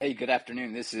Hey, good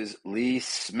afternoon. This is Lee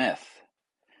Smith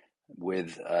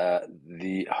with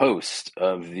the host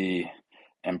of the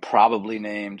improbably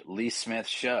named Lee Smith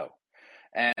Show.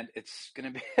 And it's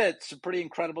going to be it's a pretty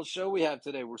incredible show we have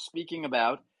today. We're speaking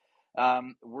about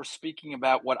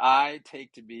what I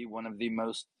take to be one of the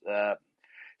most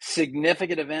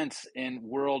significant events in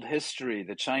world history.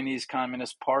 The Chinese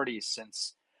Communist Party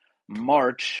since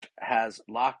March has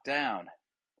locked down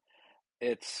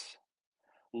its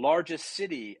largest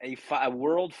city, a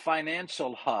world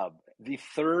financial hub, the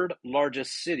third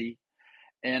largest city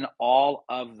in all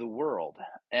of the world.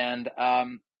 And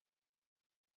I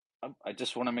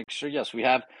just want to make sure, yes, we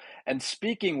have. And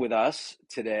speaking with us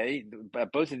today,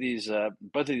 both of these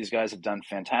guys have done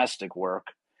fantastic work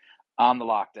on the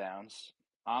lockdowns,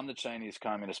 on the Chinese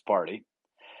Communist Party,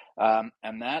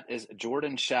 and that is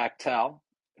Jordan Schachtel,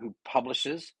 who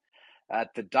publishes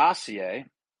at the Dossier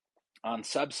on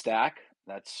Substack.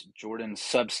 That's Jordan's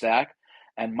Substack,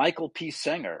 and Michael P.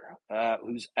 Singer,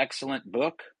 whose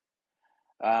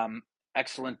um,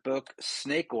 excellent book,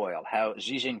 Snake Oil: How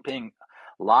Xi Jinping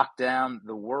Locked Down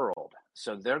the World.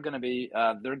 So they're going to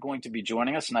be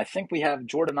joining us, and I think we have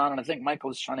Jordan on, and I think Michael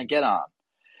is trying to get on.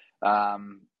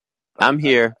 Um, but I'm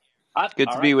here. Good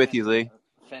all to be right, with you, Lee.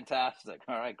 fantastic.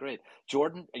 All right, great.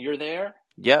 Jordan, you're there.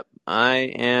 Yep, I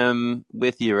am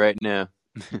with you right now.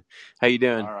 How you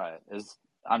doing? All right.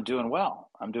 I'm doing well.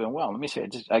 I'm doing well. Let me see.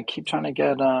 I keep trying to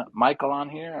get Michael on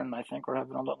here, and I think we're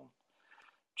having a little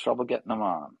trouble getting him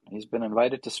on. He's been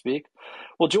invited to speak.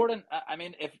 Well, Jordan, I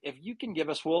mean, if you can give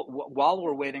us, well, while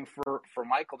we're waiting for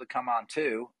Michael to come on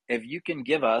too, if you can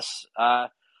give us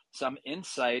some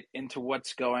insight into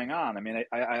what's going on. I mean,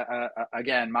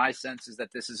 again, my sense is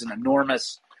that this is an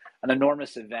enormous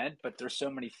event, but there's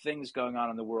so many things going on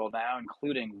in the world now,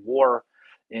 including war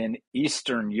in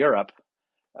Eastern Europe.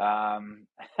 Um,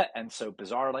 and so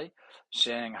bizarrely,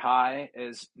 Shanghai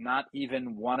is not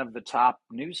even one of the top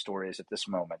news stories at this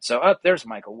moment. So, there's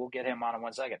Michael. We'll get him on in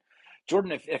 1 second.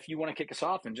 Jordan, if you want to kick us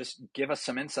off and just give us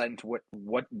some insight into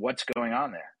what's going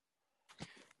on there.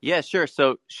 Yeah, sure.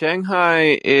 So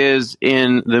Shanghai is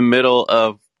in the middle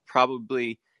of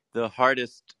probably the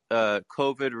hardest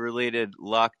COVID-related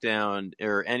lockdown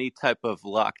or any type of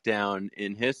lockdown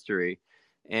in history.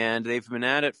 And they've been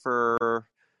at it for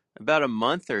about a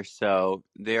month or so.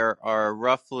 There's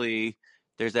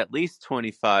at least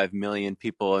 25 million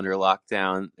people under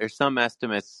lockdown. There's some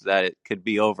estimates that it could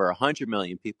be over 100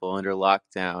 million people under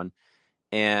lockdown.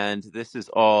 And this is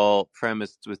all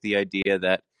premised with the idea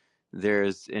that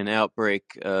there's an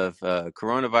outbreak of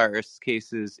coronavirus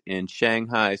cases in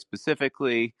Shanghai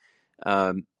specifically.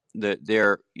 That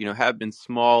there, have been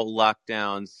small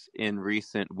lockdowns in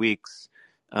recent weeks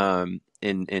in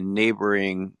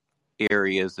neighboring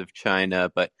areas of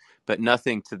China, but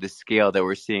nothing to the scale that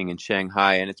we're seeing in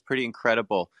Shanghai. And it's pretty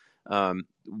incredible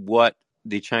what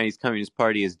the Chinese Communist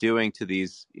Party is doing to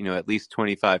these, at least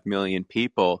 25 million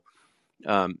people.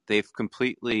 They've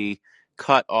completely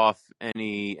cut off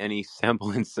any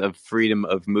semblance of freedom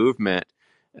of movement.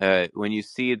 When you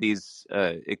see these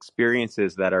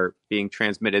experiences that are being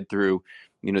transmitted through,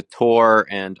 Tor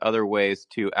and other ways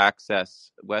to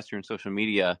access Western social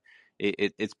media,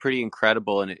 it's pretty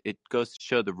incredible, and it goes to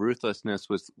show the ruthlessness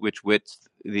with which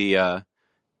the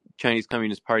Chinese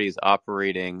Communist Party is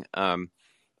operating.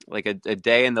 Like a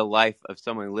day in the life of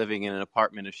someone living in an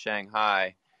apartment of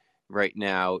Shanghai right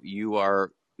now, you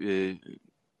are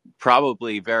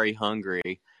probably very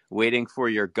hungry, waiting for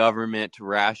your government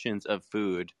rations of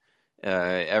food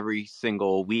every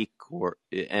single week,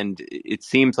 and it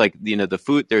seems like the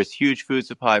food. There's huge food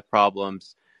supply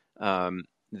problems.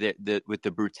 With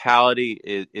the brutality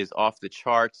is off the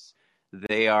charts.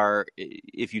 They are,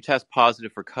 if you test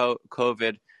positive for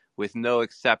COVID, with no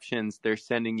exceptions, they're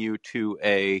sending you to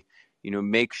a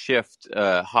makeshift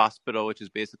hospital, which is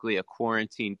basically a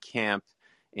quarantine camp,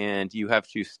 and you have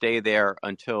to stay there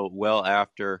until well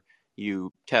after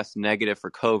you test negative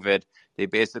for COVID. They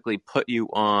basically put you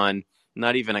on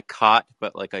not even a cot,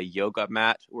 but like a yoga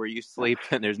mat where you sleep,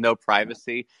 and there's no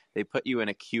privacy. They put you in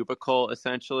a cubicle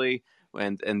essentially,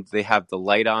 and they have the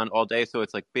light on all day. So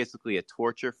it's like basically a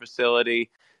torture facility.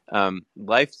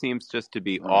 Life seems just to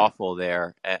be Right. awful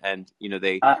there, and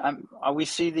they. We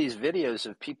see these videos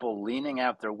of people leaning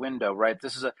out their window, right?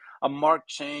 This is a marked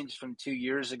change from 2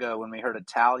 years ago when we heard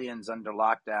Italians under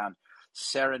lockdown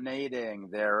serenading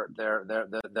their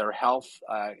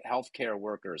healthcare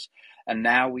workers, and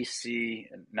now we see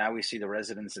the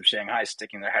residents of Shanghai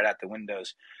sticking their head out the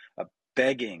windows,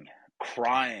 begging,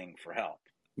 crying for help.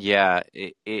 Yeah,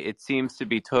 it seems to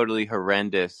be totally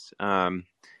horrendous.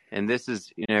 And this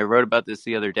is, I wrote about this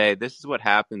the other day. This is what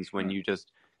happens when Hmm. you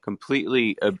just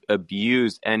completely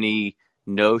abuse any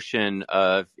notion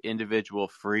of individual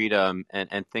freedom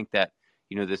and think that,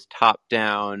 this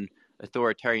top-down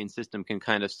authoritarian system can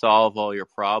kind of solve all your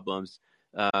problems.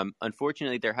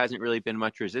 Unfortunately, there hasn't really been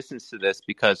much resistance to this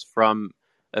because from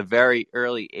a very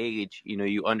early age,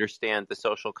 you understand the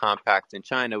social compact in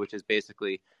China, which is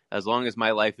basically as long as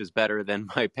my life is better than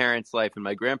my parents' life and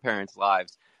my grandparents'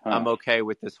 lives, I'm okay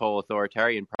with this whole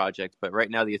authoritarian project. But right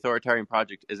now, the authoritarian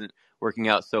project isn't working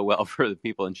out so well for the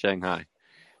people in Shanghai.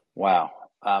 Wow.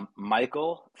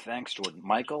 Michael, thanks, Jordan.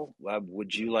 Michael,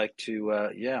 would you like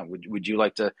to, would you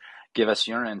like to give us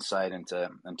your insight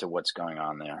into what's going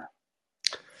on there?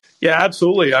 Yeah,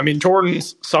 absolutely. I mean,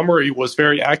 Jordan's summary was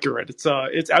very accurate.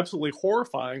 It's absolutely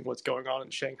horrifying what's going on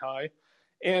in Shanghai.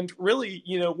 And really,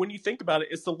 when you think about it,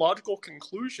 it's the logical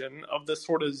conclusion of this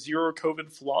sort of zero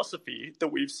COVID philosophy that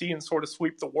we've seen sort of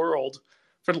sweep the world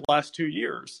for the last 2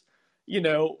 years.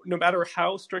 No matter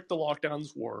how strict the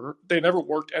lockdowns were, they never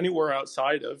worked anywhere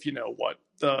outside of, what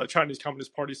the Chinese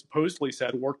Communist Party supposedly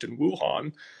said worked in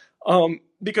Wuhan.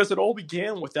 Because it all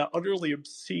began with that utterly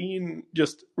obscene,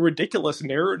 just ridiculous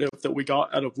narrative that we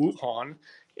got out of Wuhan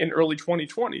in early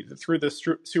 2020, through the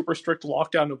super strict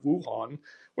lockdown of Wuhan,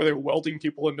 where they were welding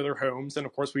people into their homes. And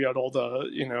of course, we had all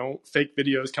the, fake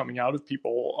videos coming out of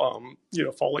people,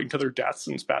 falling to their deaths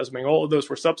and spasming. All of those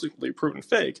were subsequently proven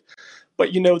fake.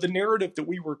 But, the narrative that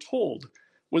we were told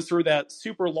was through that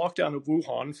super lockdown of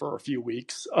Wuhan for a few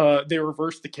weeks, they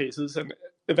reversed the cases and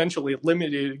eventually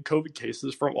eliminated COVID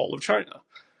cases from all of China.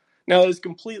 Now, that is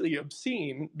completely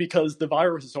obscene because the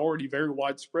virus is already very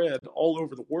widespread all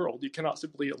over the world. You cannot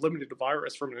simply eliminate a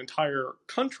virus from an entire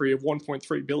country of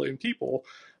 1.3 billion people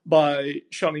by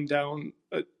shutting down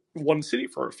one city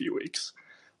for a few weeks.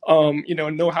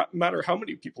 No matter how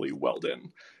many people you weld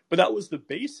in. But that was the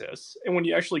basis. And when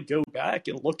you actually go back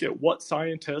and look at what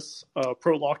scientists,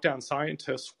 pro-lockdown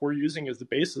scientists, were using as the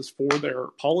basis for their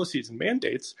policies and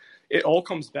mandates, it all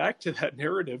comes back to that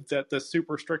narrative that the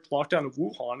super strict lockdown of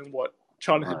Wuhan and what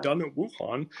China had done in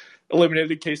Wuhan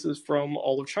eliminated cases from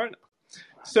all of China.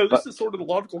 So this is sort of the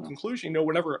logical conclusion.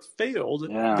 Whenever it failed,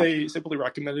 they simply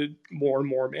recommended more and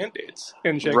more mandates.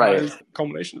 And Shanghai is the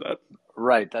culmination of that.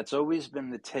 Right. That's always been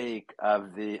the take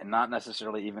of the, not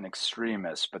necessarily even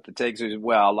extremists, but the takes is,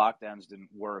 well, lockdowns didn't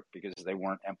work because they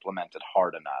weren't implemented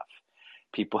hard enough.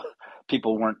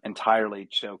 People weren't entirely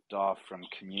choked off from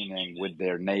communing with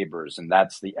their neighbors. And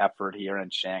that's the effort here in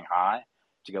Shanghai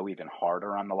to go even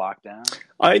harder on the lockdown.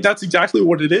 That's exactly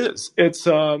what it is. It's,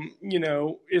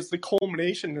 it's the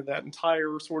culmination of that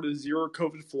entire sort of zero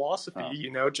COVID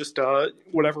philosophy, just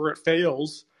whatever it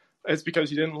fails, it's because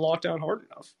you didn't lock down hard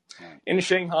enough. In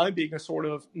Shanghai, being a sort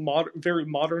of very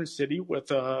modern city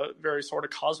with a very sort of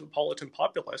cosmopolitan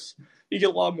populace, you get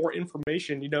a lot more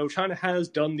information. China has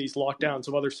done these lockdowns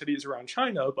of other cities around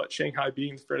China, but Shanghai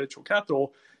being the financial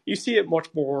capital, you see it much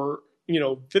more,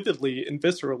 vividly and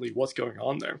viscerally what's going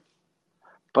on there.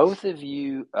 Both of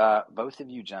you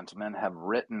gentlemen have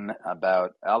written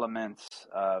about elements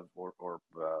of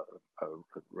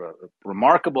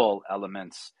remarkable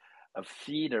elements of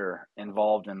theater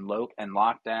involved in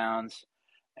lockdowns,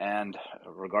 and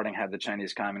regarding how the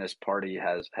Chinese Communist Party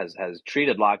has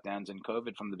treated lockdowns and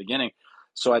COVID from the beginning.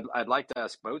 So I'd like to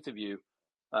ask both of you,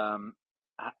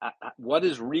 what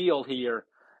is real here,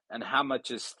 and how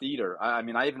much is theater? I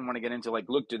mean, I even want to get into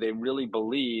look, do they really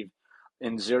believe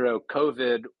in zero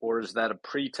COVID, or is that a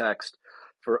pretext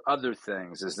for other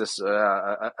things? Is this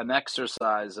an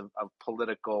exercise of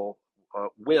political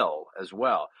will as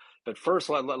well? But first,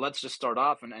 let's just start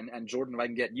off, and Jordan, if I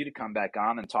can get you to come back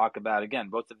on and talk about, again,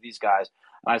 both of these guys.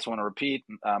 I just want to repeat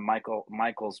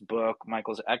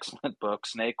Michael's excellent book,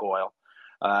 Snake Oil,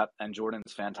 and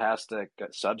Jordan's fantastic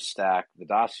Substack, The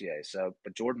Dossier. So,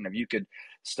 but Jordan, if you could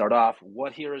start off,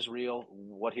 what here is real,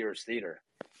 what here is theater?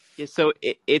 Yeah, so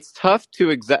it's tough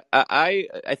to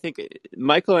I think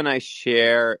Michael and I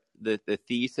share the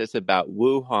thesis about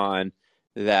Wuhan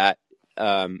that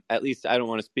at least I don't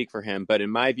want to speak for him, but in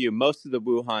my view, most of the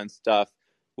Wuhan stuff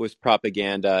was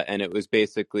propaganda, and it was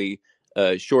basically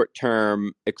a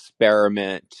short-term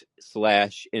experiment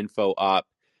 / info op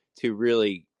to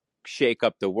really shake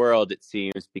up the world, it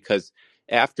seems, because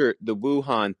after the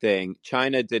Wuhan thing,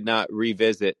 China did not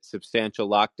revisit substantial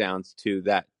lockdowns to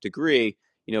that degree,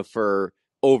 for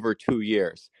over 2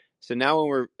 years. So now when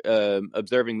we're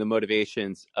observing the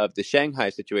motivations of the Shanghai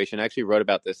situation, I actually wrote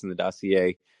about this in the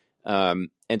dossier. And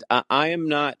I am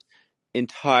not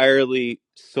entirely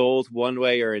sold one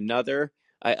way or another.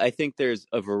 I think there's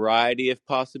a variety of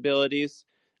possibilities.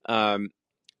 I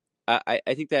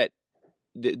think that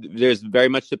there's very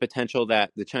much the potential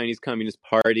that the Chinese Communist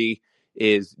Party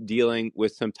is dealing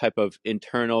with some type of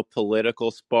internal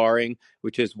political sparring,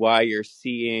 which is why you're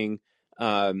seeing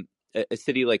a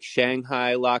city like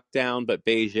Shanghai locked down, but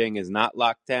Beijing is not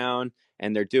locked down,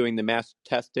 and they're doing the mass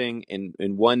testing in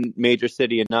one major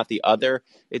city and not the other.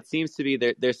 It seems to be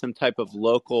there's some type of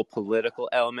local political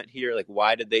element here. Like,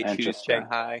 why did they choose Interesting.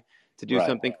 Shanghai to do Right.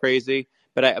 something crazy?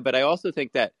 But I also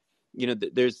think that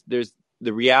there's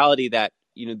the reality that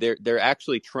they're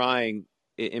actually trying.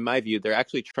 In my view, they're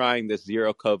actually trying this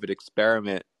zero COVID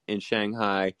experiment in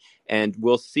Shanghai, and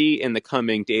we'll see in the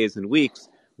coming days and weeks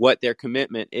what their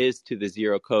commitment is to the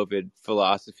zero COVID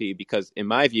philosophy. Because in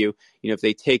my view, if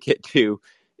they take it to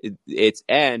its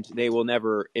end, they will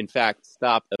never, in fact,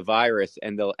 stop the virus,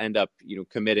 and they'll end up,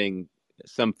 committing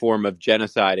some form of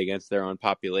genocide against their own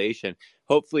population.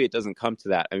 Hopefully, it doesn't come to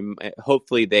that. I mean,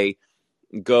 hopefully they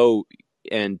go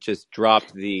and just drop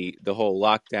the whole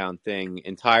lockdown thing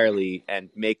entirely and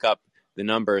make up the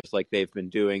numbers like they've been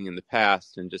doing in the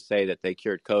past and just say that they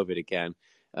cured COVID again.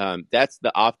 That's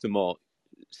the optimal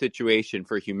situation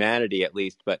for humanity, at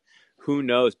least. But who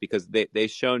knows? Because they've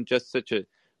shown just such a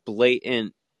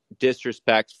blatant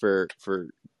disrespect for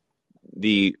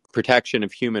the protection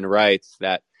of human rights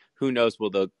that who knows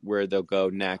where they'll go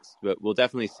next. But we'll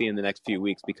definitely see in the next few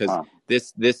weeks, because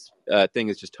this thing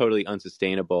is just totally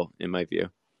unsustainable in my view.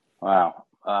 Wow.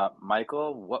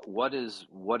 Michael, what is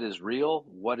real?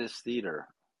 What is theater?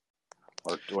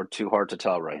 Or too hard to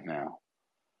tell right now?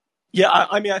 Yeah,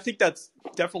 I mean, I think that's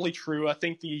definitely true. I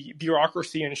think the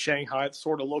bureaucracy in Shanghai, the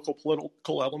sort of local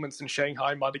political elements in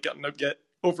Shanghai might have gotten a bit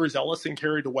overzealous and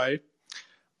carried away.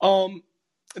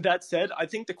 That said, I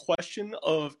think the question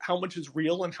of how much is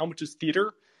real and how much is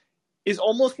theater is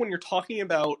almost, when you're talking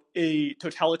about a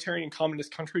totalitarian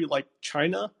communist country like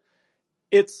China,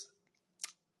 it's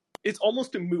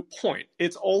almost a moot point.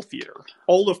 It's all theater.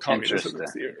 All of communism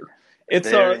is theater. It's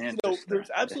there's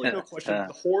absolutely no question that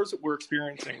the horrors that we're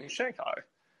experiencing in Shanghai,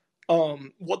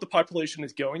 what the population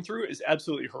is going through, is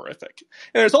absolutely horrific.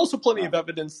 And there's also plenty of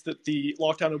evidence that the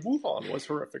lockdown of Wuhan was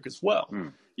horrific as well.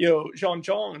 Zhang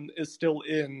Zhang is still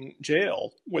in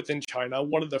jail within China,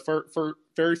 one of the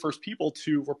very first people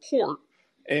to report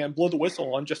and blow the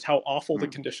whistle on just how awful the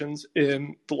conditions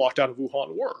in the lockdown of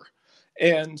Wuhan were.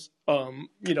 And, from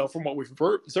what we've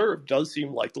observed, does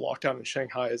seem like the lockdown in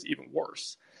Shanghai is even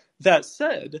worse. That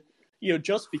said,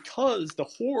 just because the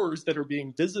horrors that are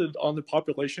being visited on the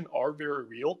population are very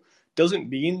real, doesn't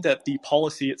mean that the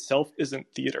policy itself isn't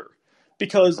theater.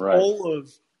 Because all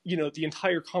of, the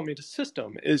entire communist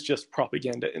system is just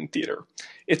propaganda and theater.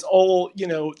 It's all,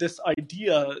 this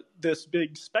idea, this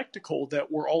big spectacle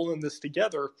that we're all in this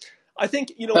together. I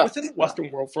think, within the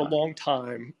Western world for a long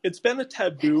time, it's been a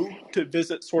taboo to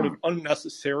visit sort of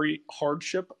unnecessary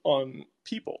hardship on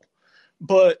people.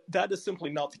 But that is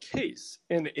simply not the case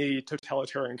in a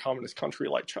totalitarian communist country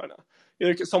like China. You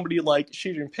look at somebody like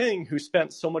Xi Jinping, who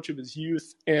spent so much of his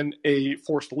youth in a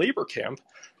forced labor camp.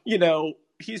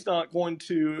 He's not going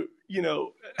to, he's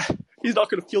not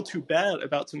going to feel too bad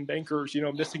about some bankers,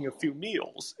 missing a few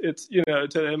meals. It's,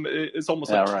 to him, it's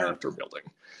almost like character building.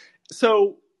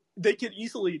 So they could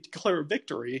easily declare a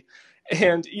victory.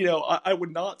 And, I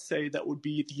would not say that would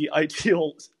be the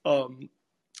ideal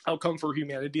outcome for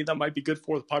humanity. That might be good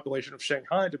for the population of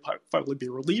Shanghai to finally be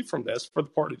relieved from this, for the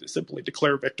party to simply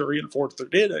declare victory and forge their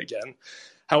data again.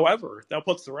 However, that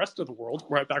puts the rest of the world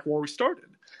right back where we started.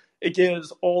 It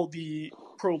gives all the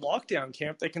pro-lockdown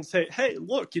camp, they can say, hey,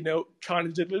 look, China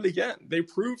did it again. They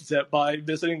proved that by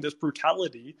visiting this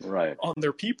brutality on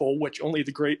their people, which only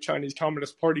the great Chinese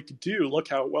Communist Party could do, look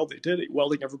how well they did it,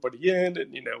 welding everybody in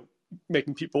and,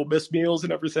 making people miss meals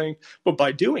and everything. But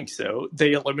by doing so,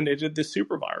 they eliminated this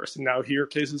super virus. And now here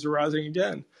cases are rising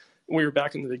again. We are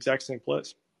back in the exact same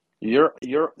place.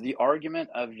 The argument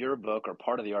of your book, or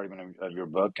part of the argument of your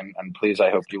book, and please,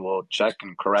 I hope you will check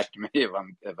and correct me if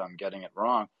I'm getting it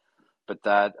wrong, but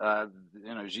that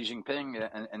Xi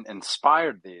Jinping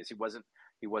inspired these.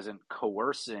 He wasn't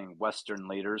coercing Western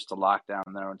leaders to lock down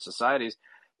their own societies,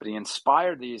 but he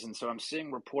inspired these. And so I'm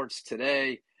seeing reports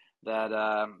today that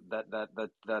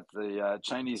the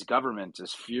Chinese government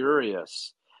is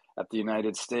furious at the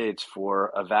United States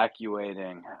for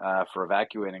evacuating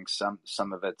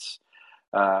some of its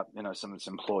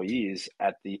employees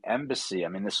at the embassy. I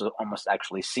mean, this almost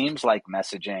actually seems like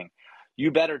messaging: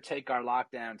 you better take our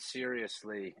lockdown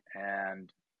seriously, and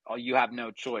you have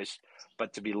no choice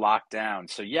but to be locked down.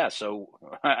 So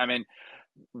I mean,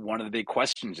 one of the big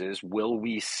questions is, will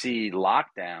we see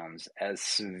lockdowns as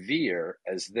severe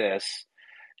as this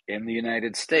in the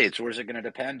United States? Or is it going to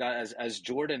depend on, as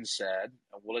Jordan said,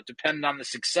 will it depend on the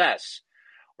success?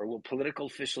 Or will political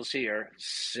officials here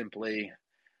simply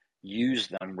use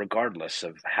them regardless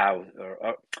of how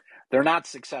they're not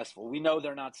successful. We know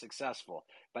they're not successful,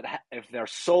 but if they're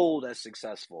sold as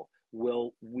successful,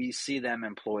 will we see them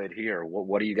employed here?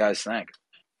 What do you guys think?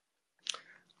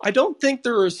 I don't think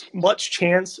there is much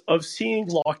chance of seeing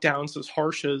lockdowns as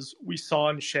harsh as we saw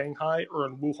in Shanghai or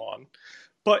in Wuhan.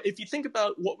 But if you think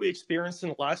about what we experienced in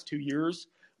the last 2 years,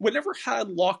 we never had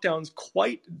lockdowns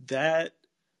quite that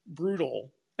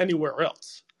brutal anywhere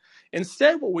else.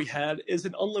 Instead, what we had is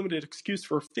an unlimited excuse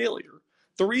for failure.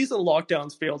 The reason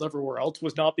lockdowns failed everywhere else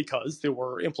was not because they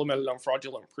were implemented on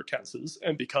fraudulent pretenses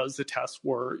and because the tests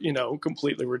were,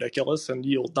 completely ridiculous and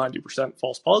yield 90%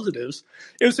 false positives.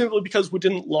 It was simply because we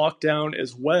didn't lock down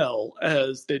as well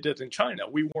as they did in China.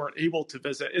 We weren't able to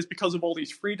visit. It's because of all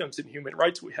these freedoms and human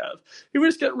rights we have. If we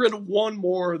just get rid of one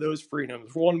more of those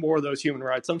freedoms, one more of those human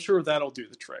rights, I'm sure that'll do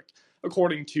the trick,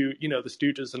 according to the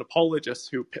stooges and apologists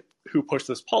who push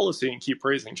this policy and keep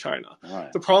praising China.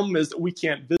 Right. The problem is that we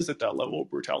can't visit that level of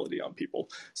brutality on people.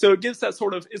 So it gives that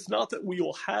sort of, it's not that we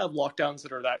will have lockdowns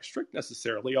that are that strict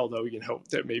necessarily, although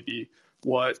that may be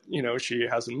what she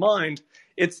has in mind.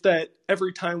 It's that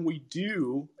every time we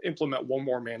do implement one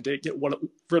more mandate, get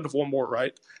rid of one more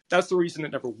right, that's the reason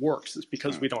it never works, is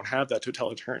because we don't have that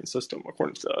totalitarian system,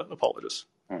 according to the apologists.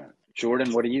 Right.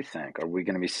 Jordan, what do you think? Are we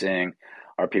going to be seeing?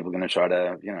 Are people going to try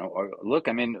to, look?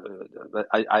 I mean,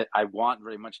 I want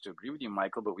very much to agree with you,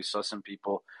 Michael, but we saw some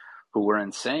people who were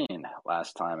insane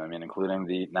last time. I mean, including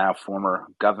the now former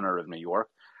governor of New York,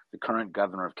 the current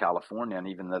governor of California, and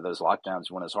even though those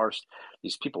lockdowns weren't as harsh,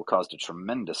 these people caused a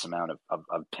tremendous amount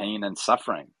of pain and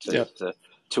suffering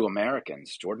to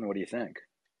Americans. Jordan, what do you think?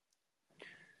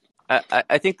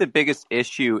 I think the biggest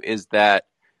issue is that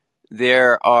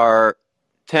there are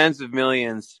tens of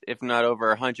millions, if not over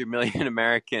 100 million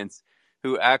Americans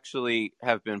who actually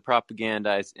have been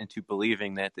propagandized into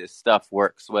believing that this stuff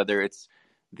works, whether it's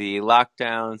the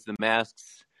lockdowns, the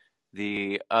masks,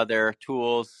 the other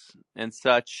tools and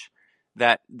such,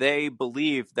 that they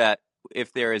believe that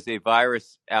if there is a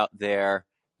virus out there,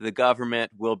 the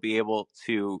government will be able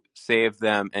to save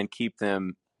them and keep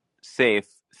them safe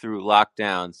through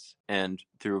lockdowns and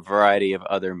through a variety of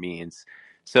other means.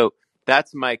 So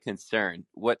that's my concern.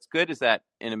 What's good is that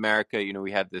in America,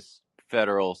 we have this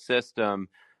federal system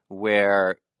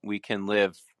where we can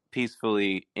live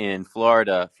peacefully in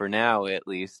Florida, for now at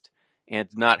least, and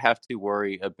not have to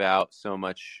worry about so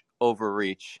much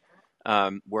overreach.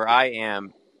 Where I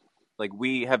am,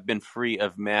 we have been free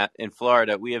of in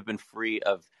Florida, we have been free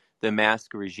of the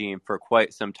mask regime for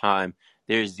quite some time.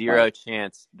 There's zero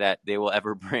chance that they will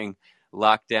ever bring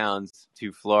lockdowns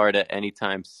to Florida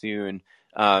anytime soon.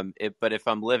 But if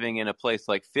I'm living in a place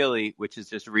like Philly, which has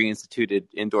just reinstituted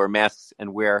indoor masks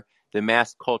and where the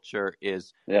mask culture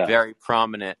is very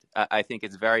prominent, I think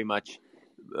it's very much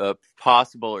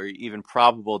possible or even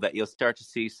probable that you'll start to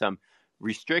see some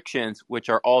restrictions, which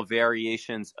are all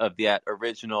variations of that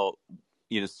original,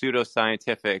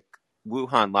 pseudoscientific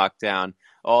Wuhan lockdown.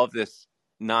 All of this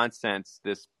nonsense,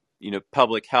 this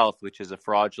public health, which is a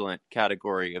fraudulent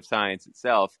category of science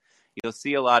itself. You'll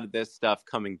see a lot of this stuff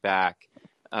coming back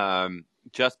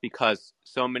just because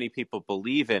so many people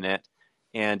believe in it,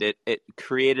 and it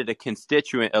created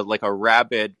a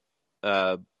rabid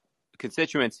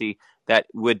constituency that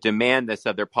would demand this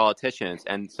of their politicians.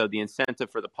 And so the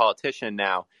incentive for the politician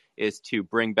now is to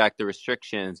bring back the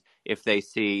restrictions if they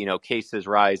see, cases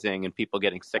rising and people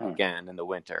getting sick again in the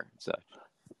winter and such.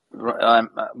 I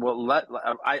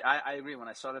agree. When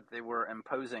I saw that they were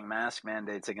imposing mask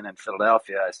mandates again in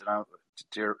Philadelphia, I said, "Oh,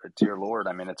 dear Lord!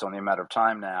 I mean, it's only a matter of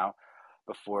time now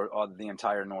before the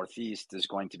entire Northeast is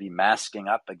going to be masking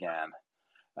up again."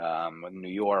 With New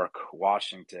York,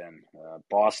 Washington,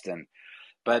 Boston.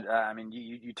 But I mean,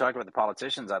 you talked about the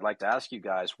politicians. I'd like to ask you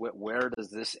guys, where does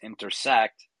this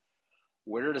intersect?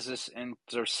 Where does this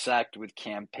intersect with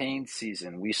campaign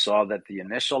season? We saw that the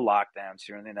initial lockdowns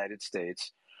here in the United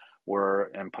States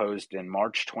were imposed in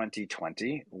March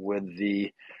 2020 with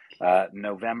the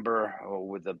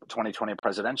with the 2020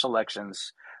 presidential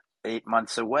elections 8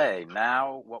 months away.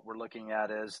 Now what we're looking at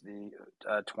is the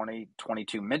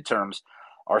 2022 midterms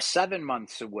are 7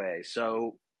 months away.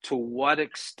 So to what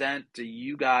extent do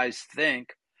you guys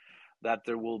think that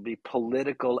there will be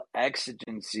political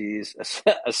exigencies,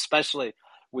 especially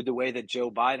with the way that Joe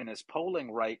Biden is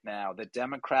polling right now, that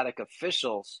Democratic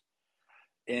officials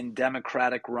in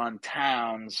Democratic-run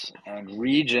towns and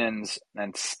regions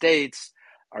and states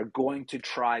are going to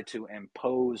try to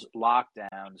impose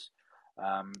lockdowns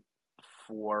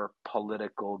for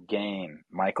political gain?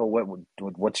 Michael,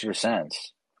 what's your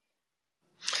sense?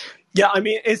 Yeah, I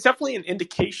mean, it's definitely an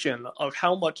indication of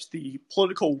how much the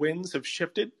political winds have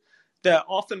shifted that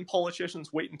often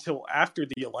politicians wait until after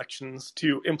the elections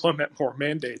to implement more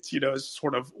mandates, as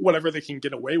sort of whatever they can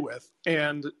get away with.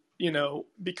 And,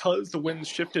 because the winds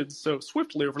shifted so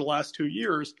swiftly over the last 2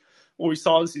 years, what we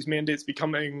saw is these mandates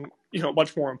becoming,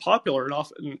 much more unpopular, and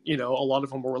often, a lot of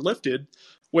them were lifted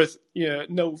with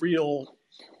no real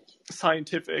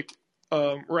scientific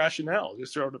rationale,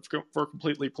 just sort of for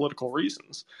completely political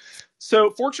reasons.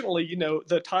 So fortunately,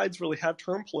 the tides really have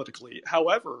turned politically.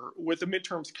 However, with the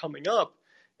midterms coming up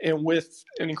and with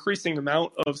an increasing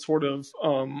amount of sort of,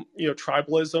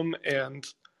 tribalism and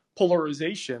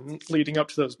polarization leading up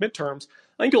to those midterms,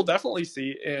 I think you'll definitely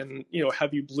see in,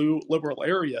 heavy blue liberal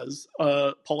areas,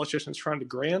 politicians trying to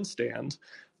grandstand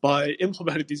by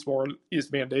implementing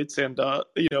these mandates and,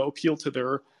 appeal to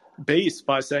their base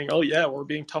by saying, oh yeah, we're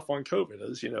being tough on COVID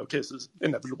as, cases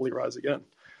inevitably rise again.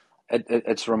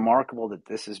 It's remarkable that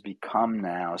this has become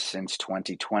now, since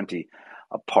 2020,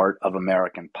 a part of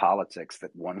American politics,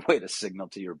 that one way to signal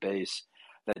to your base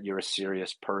that you're a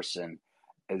serious person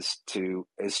is to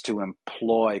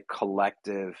employ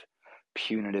collective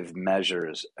punitive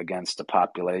measures against the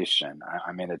population.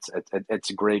 I mean, it's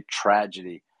a great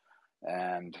tragedy.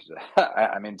 And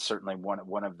I mean, certainly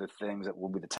one of the things that will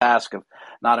be the task of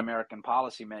not American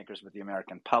policymakers, but the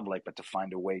American public, but to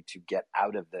find a way to get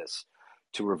out of this,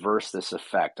 to reverse this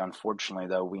effect. Unfortunately,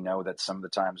 though, we know that some of the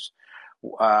times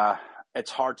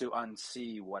it's hard to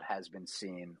unsee what has been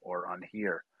seen or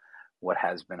unhear what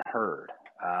has been heard.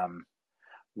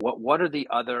 What are the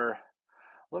other?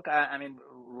 Look, I mean,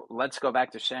 let's go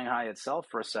back to Shanghai itself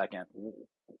for a second.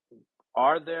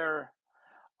 Are there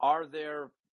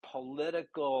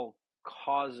political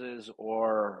causes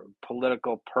or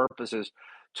political purposes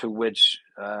to which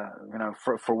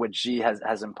for which Xi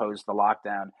has imposed the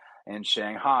lockdown in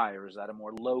Shanghai, or is that a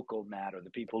more local matter? The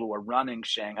people who are running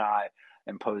Shanghai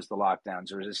impose the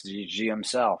lockdowns, or is this Xi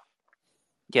himself?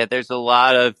 Yeah, there's a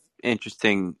lot of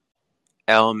interesting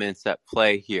elements at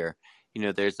play here.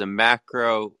 There's a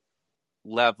macro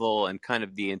level and kind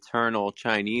of the internal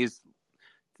Chinese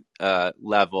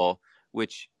level,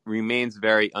 which remains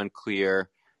very unclear.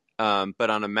 But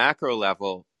on a macro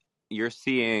level, you're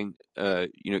seeing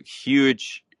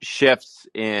huge shifts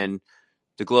in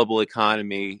the global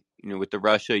economy. With the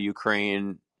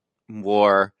Russia-Ukraine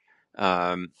war,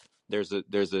 there's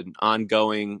an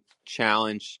ongoing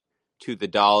challenge to the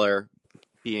dollar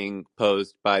being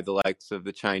posed by the likes of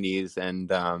the Chinese and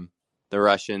the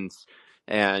Russians,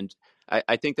 and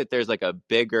I think that there's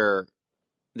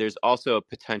also a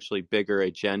potentially bigger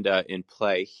agenda in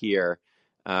play here.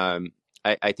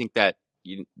 I think that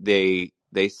they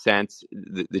sense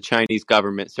the Chinese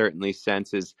government certainly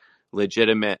senses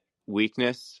legitimate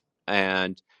weakness,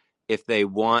 and if they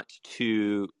want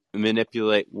to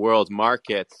manipulate world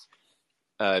markets,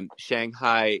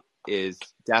 Shanghai is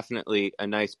definitely a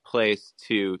nice place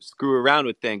to screw around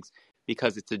with things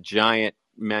because it's a giant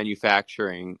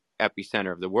manufacturing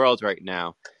epicenter of the world right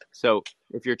now. So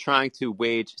if you're trying to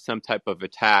wage some type of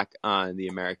attack on the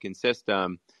American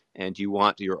system and you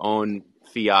want your own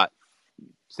fiat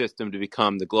system to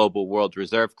become the global world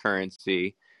reserve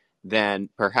currency, then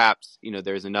perhaps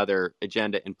there's another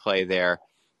agenda in play there.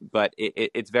 But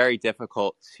it's very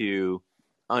difficult to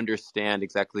understand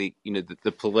exactly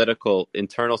the political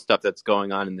internal stuff that's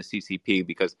going on in the CCP,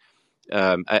 because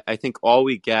I think all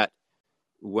we get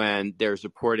when there's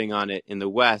reporting on it in the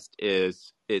West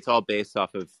is it's all based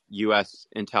off of U.S.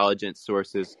 intelligence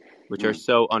sources, which are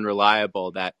so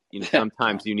unreliable that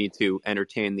sometimes you need to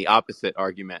entertain the opposite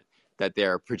argument that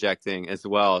they're projecting as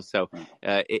well. So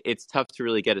it's tough to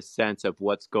really get a sense of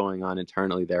what's going on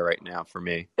internally there right now for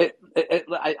me.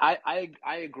 I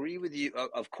agree with you,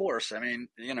 of course. I mean,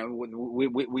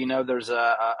 we know there's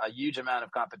a huge amount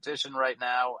of competition right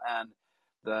now, and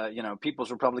the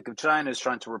People's Republic of China is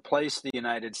trying to replace the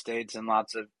United States in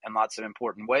lots of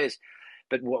important ways.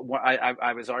 But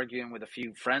I was arguing with a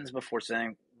few friends before,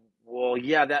 saying, well,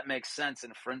 yeah, that makes sense.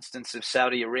 And for instance, if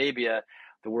Saudi Arabia,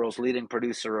 the world's leading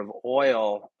producer of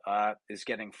oil, is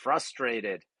getting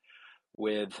frustrated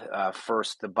with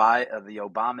first the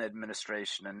Obama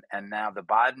administration and now the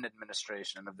Biden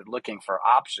administration, and they're looking for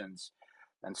options,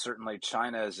 and certainly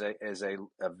China is a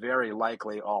very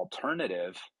likely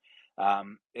alternative.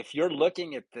 If you're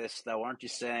looking at this, though, aren't you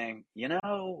saying,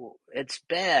 it's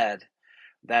bad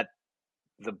that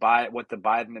what the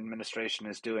Biden administration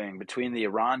is doing between the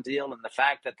Iran deal and the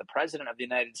fact that the president of the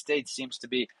United States seems to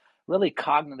be really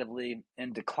cognitively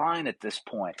in decline at this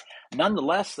point?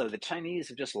 Nonetheless, though, the Chinese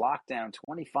have just locked down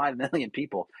 25 million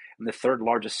people in the third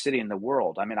largest city in the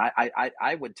world. I mean,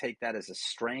 I would take that as a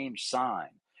strange sign.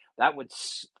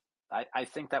 I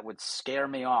think that would scare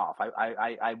me off.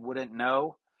 I wouldn't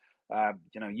know.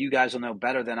 You guys will know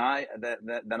better than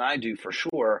I do for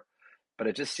sure. But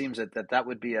it just seems that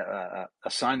would be a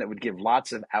sign that would give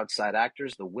lots of outside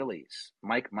actors the willies.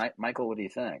 Michael, what do you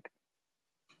think?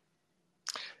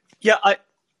 Yeah,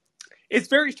 it's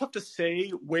very tough to say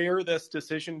where this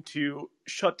decision to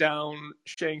shut down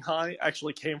Shanghai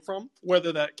actually came from,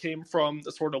 whether that came from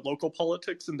the sort of local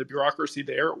politics and the bureaucracy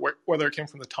there, whether it came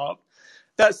from the top.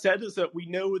 That said, is that we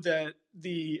know that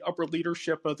the upper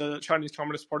leadership of the Chinese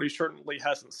Communist Party certainly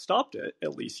hasn't stopped it,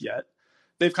 at least yet.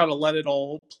 They've kind of let it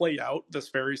all play out, this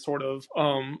very sort of,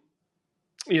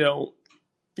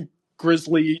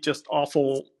 grisly, just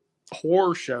awful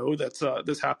horror show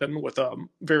this happened with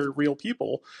very real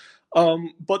people.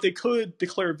 But they could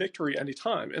declare victory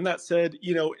anytime. And that said,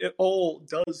 it all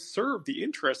does serve the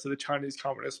interests of the Chinese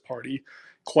Communist Party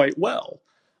quite well.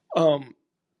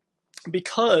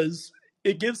 Because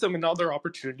it gives them another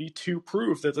opportunity to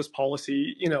prove that this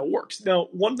policy, works. Now,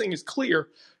 one thing is clear: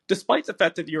 despite the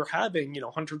fact that you're having,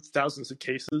 hundreds of thousands of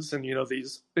cases and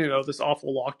this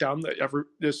awful lockdown that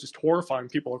is just horrifying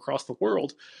people across the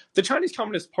world, the Chinese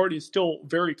Communist Party is still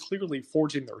very clearly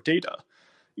forging their data.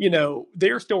 They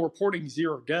are still reporting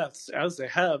 0 deaths, as they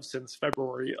have since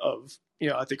February of,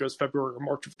 I think it was February or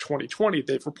March of 2020.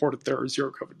 They've reported there are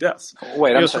 0 COVID deaths.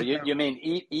 Wait, I'm sorry. You mean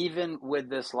even with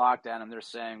this lockdown, and they're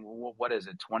saying, what is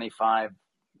it, 25,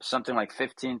 something like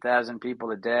 15,000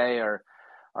 people a day are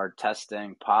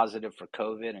testing positive for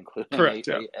COVID, including Correct,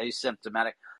 yeah.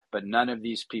 Asymptomatic, but none of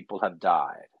these people have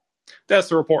died. That's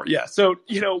the report, yeah. So,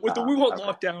 with the Wuhan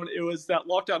lockdown, it was that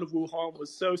lockdown of Wuhan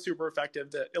was so super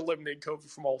effective that it eliminated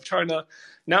COVID from all of China.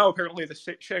 Now, apparently, the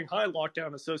Shanghai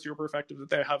lockdown is so super effective that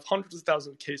they have hundreds of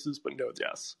thousands of cases, but no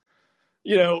deaths.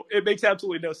 It makes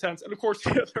absolutely no sense. And of course,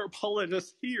 there are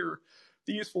apologists here,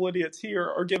 the useful idiots here,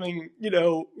 are giving,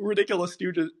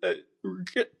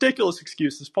 ridiculous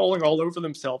excuses, falling all over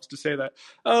themselves to say that,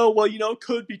 it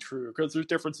could be true because there's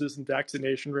differences in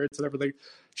vaccination rates and everything.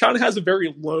 China has a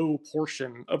very low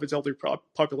portion of its elderly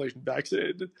population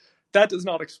vaccinated. That does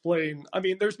not explain.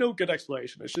 There's no good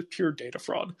explanation. It's just pure data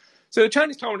fraud. So the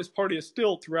Chinese Communist Party is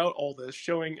still, throughout all this,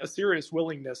 showing a serious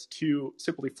willingness to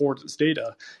simply forge its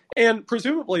data. And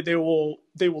presumably they will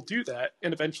do that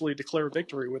and eventually declare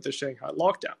victory with the Shanghai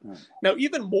lockdown. Now,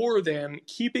 even more than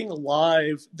keeping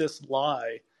alive this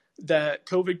lie that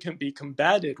COVID can be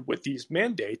combated with these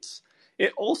mandates,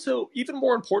 it also, even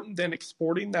more important than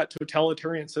exporting that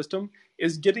totalitarian system,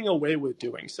 is getting away with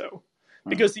doing so.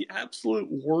 Because the absolute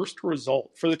worst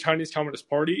result for the Chinese Communist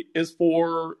Party is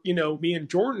for, me and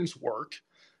Jordan's work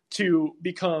to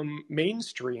become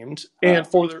mainstreamed and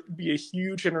for there to be a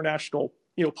huge international,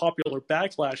 popular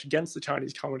backlash against the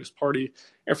Chinese Communist Party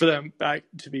and for them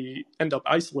to end up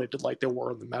isolated like they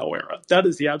were in the Mao era. That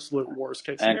is the absolute worst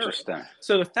case scenario. Interesting.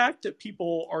 So the fact that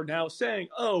people are now saying,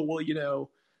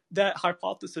 that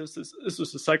hypothesis is this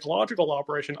is a psychological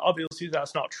operation. Obviously,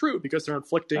 that's not true because they're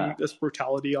inflicting this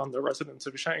brutality on the residents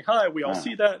of Shanghai. We all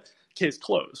see that. Case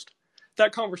closed.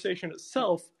 That conversation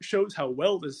itself shows how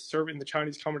well this is serving the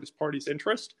Chinese Communist Party's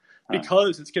interest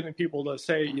because it's getting people to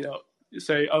say,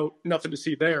 oh, nothing to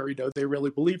see there. They really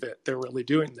believe it. They're really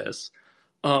doing this.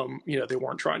 They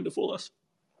weren't trying to fool us.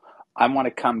 I want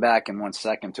to come back in 1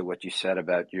 second to what you said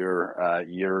about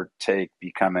your take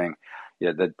becoming.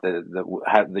 Yeah,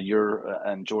 your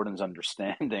and Jordan's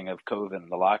understanding of COVID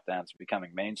and the lockdowns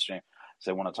becoming mainstream.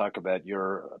 So I want to talk about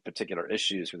your particular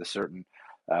issues with a certain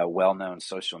well-known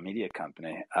social media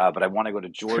company. But I want to go to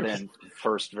Jordan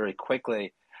first very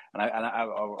quickly,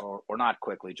 or not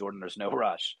quickly, Jordan, there's no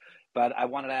rush. But I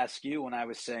wanted to ask you when I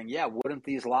was saying, wouldn't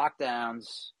the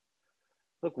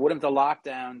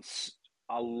lockdowns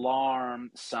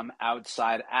alarm some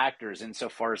outside actors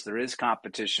insofar as there is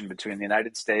competition between the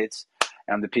United States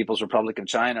and the People's Republic of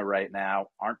China right now?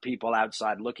 Aren't people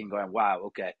outside looking, going, "Wow,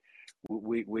 okay,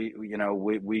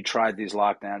 we tried these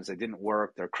lockdowns, they didn't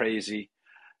work, they're crazy.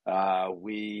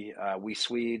 We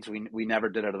Swedes, we never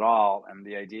did it at all." And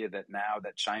the idea that now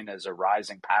that China is a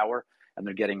rising power and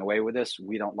they're getting away with this,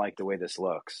 we don't like the way this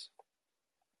looks.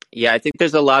 Yeah, I think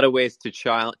there's a lot of ways to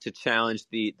challenge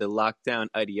the lockdown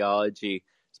ideology,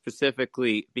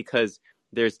 specifically because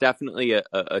there's definitely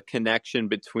a connection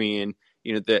between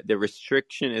the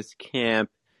restrictionist camp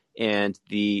and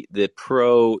the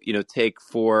pro take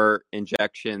 4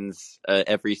 injections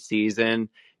every season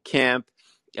camp.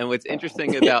 And what's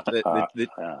interesting about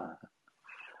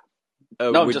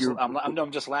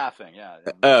I'm just laughing. Yeah.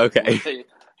 Oh, okay.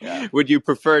 Yeah. Would you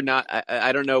prefer not?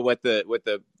 I don't know what the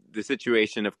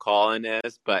situation of Colin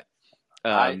is, but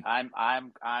I'm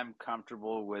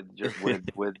comfortable with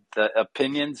the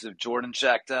opinions of Jordan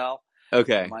Schachtel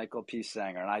Okay. Michael P.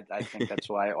 Sanger. And I think that's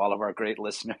why all of our great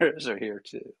listeners are here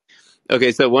too.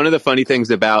 Okay, so one of the funny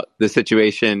things about the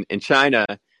situation in China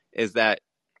is that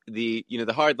the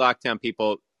hard lockdown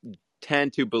people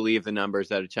tend to believe the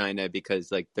numbers out of China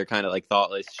because like they're kind of like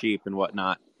thoughtless sheep and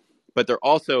whatnot. But they're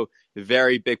also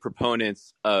very big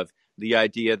proponents of the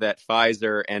idea that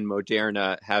Pfizer and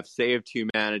Moderna have saved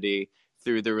humanity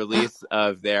through the release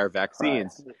of their Right.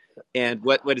 vaccines. And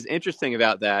what is interesting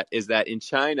about that is that in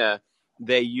China,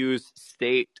 they use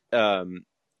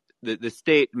the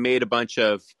state made a bunch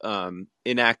of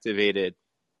inactivated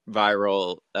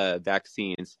viral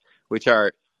vaccines, which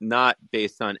are not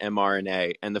based on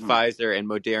mRNA. And the Pfizer and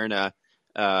Moderna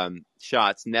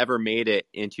shots never made it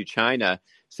into China.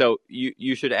 So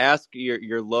you should ask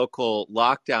your local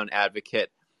lockdown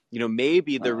advocate,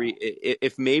 maybe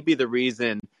if maybe the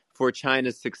reason for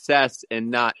China's success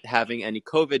in not having any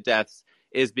COVID deaths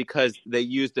is because they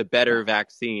used a better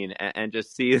vaccine, and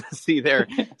just see their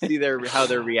how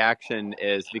their reaction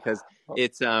is, because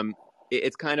it's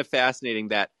kind of fascinating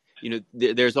that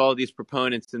there's all these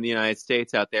proponents in the United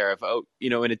States out there of,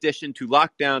 in addition to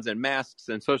lockdowns and masks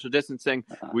and social distancing,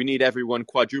 we need everyone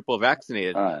quadruple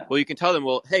vaccinated. Well, you can tell them,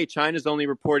 well, hey, China's only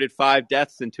reported 5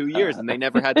 deaths in 2 years and they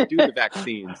never had to do the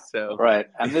vaccines. So right,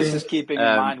 and this is keeping in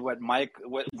mind what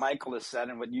Michael has said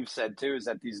and what you've said too, is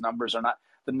that these numbers are not,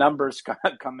 the numbers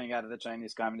coming out of the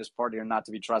Chinese Communist Party are not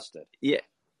to be trusted.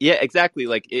 Yeah, exactly.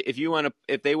 Like if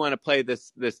they want to play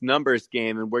this numbers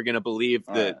game, and we're going to believe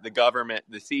the government,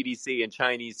 the CDC and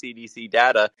Chinese CDC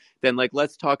data, then like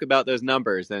let's talk about those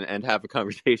numbers and have a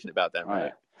conversation about them,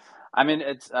 right? I mean,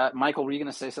 it's Michael, were you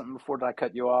going to say something before? Did I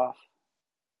cut you off?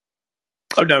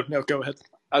 Oh no, go ahead.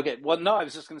 Okay, well, no, I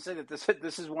was just going to say that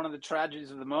this is one of the tragedies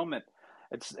of the moment.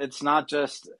 It's not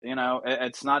just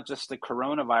it's not just the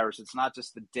coronavirus. It's not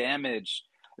just the damage.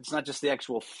 It's not just the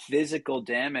actual physical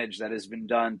damage that has been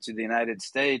done to the United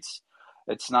States.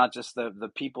 It's not just the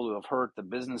people who have hurt, the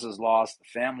businesses lost, the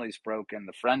families broken,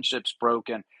 the friendships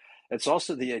broken. It's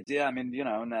also the idea. I mean,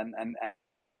 and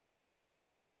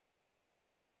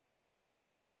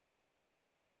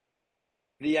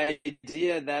the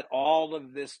idea that all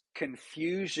of this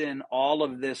confusion, all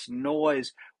of this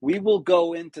noise, we will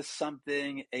go into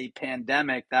something, a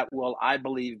pandemic that will, I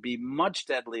believe, be much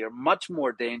deadlier, much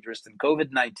more dangerous than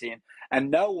COVID-19. And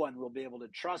no one will be able to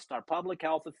trust our public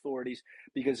health authorities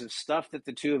because of stuff that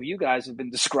the two of you guys have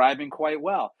been describing quite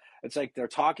well. It's like they're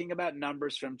talking about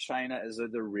numbers from China as though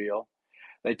they're real.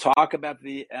 They talk about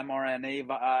the mRNA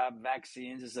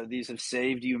vaccines as though these have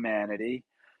saved humanity.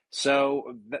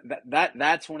 So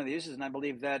that's one of the issues, and I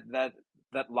believe that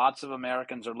lots of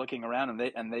Americans are looking around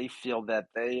and they feel that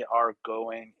they are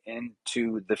going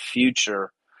into the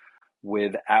future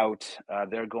without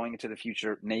they're going into the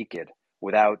future naked,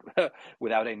 without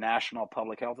without a national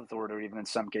public health authority, or even in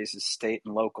some cases state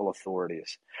and local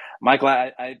authorities.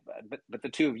 Michael, but the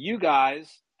two of you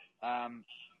guys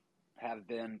have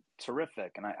been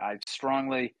terrific, and I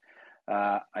strongly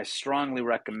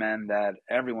recommend that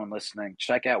everyone listening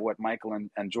check out what Michael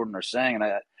and Jordan are saying,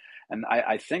 and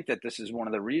I think that this is one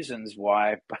of the reasons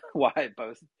why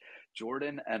both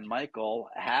Jordan and Michael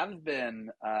have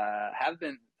been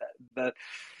the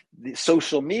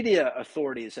social media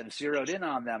authorities have zeroed in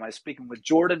on them. I was speaking with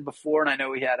Jordan before, and I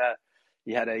know he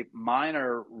had a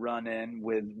minor run-in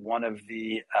with one of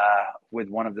the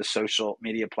social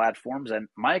media platforms, and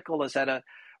Michael has had a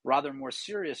rather more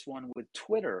serious one with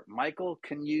Twitter. Michael,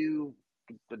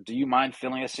 do you mind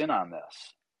filling us in on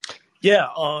this? Yeah,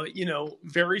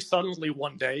 very suddenly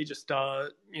one day, just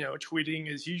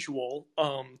tweeting as usual.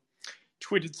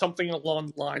 Tweeted something along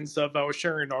the lines of, I was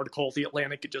sharing an article. The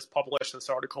Atlantic had just published this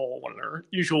article, one of their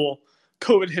usual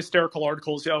COVID hysterical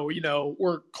articles.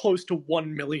 We're close to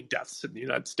 1 million deaths in the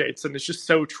United States, and it's just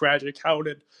so tragic. How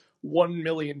did 1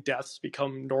 million deaths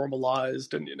become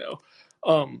normalized? And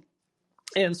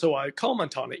and so I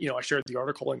comment on it. I shared the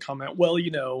article and comment, well,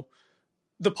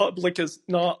 the public is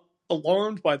not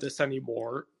alarmed by this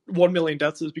anymore. 1 million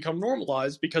deaths has become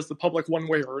normalized because the public, one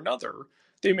way or another,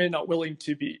 they may not willing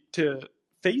to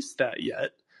face that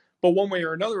yet, but one way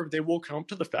or another, they will come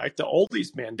to the fact that all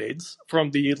these mandates,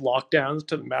 from the lockdowns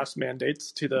to the mask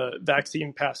mandates to the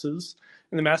vaccine passes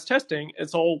and the mass testing,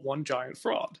 it's all one giant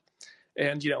fraud.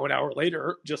 And, an hour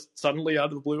later, just suddenly out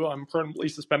of the blue, I'm permanently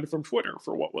suspended from Twitter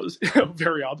for what was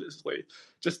very obviously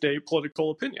just a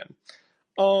political opinion.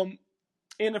 And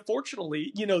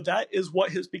unfortunately, that is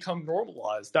what has become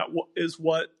normalized. That is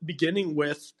what, beginning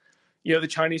with, the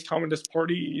Chinese Communist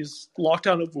Party's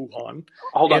lockdown of Wuhan.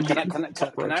 Hold on, can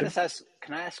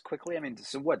I ask quickly? I mean,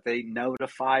 so what? They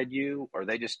notified you, or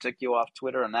they just took you off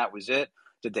Twitter, and that was it?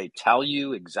 Did they tell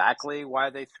you exactly why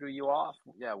they threw you off?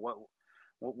 Yeah.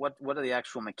 What are the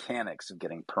actual mechanics of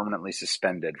getting permanently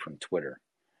suspended from Twitter?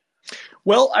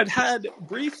 Well, I'd had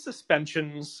brief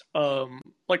suspensions,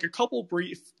 like a couple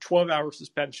brief 12-hour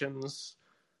suspensions,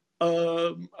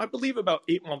 I believe about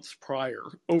 8 months prior,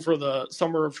 over the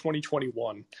summer of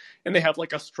 2021. And they have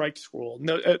like a strikes rule.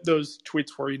 No, those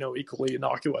tweets were, equally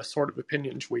innocuous sort of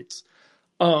opinion tweets.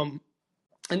 And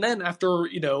then after,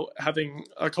 having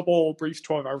a couple brief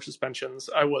 12-hour suspensions,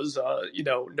 I was,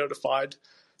 notified.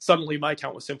 Suddenly, my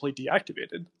account was simply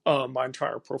deactivated. My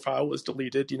entire profile was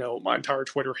deleted. My entire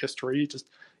Twitter history, just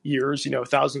years,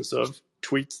 thousands of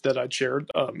tweets that I'd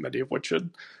shared, many of which had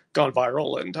gone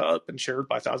viral and been shared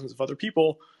by thousands of other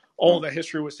people. All of that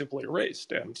history was simply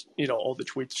erased, and all the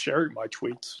tweets sharing my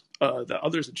tweets that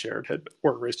others had shared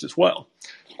were erased as well.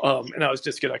 And I was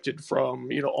disconnected from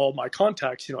all my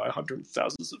contacts. I had hundreds of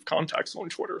thousands of contacts on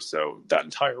Twitter, so that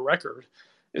entire record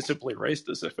is simply erased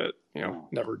as if it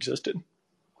never existed.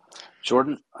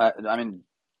 Jordan,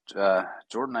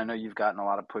 Jordan, I know you've gotten a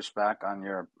lot of pushback on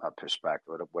your pushback.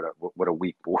 What a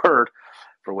weak word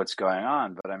for what's going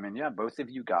on. But both of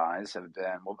you guys have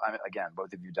been. Well,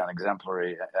 both of you done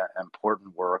exemplary,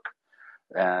 important work,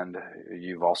 and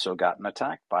you've also gotten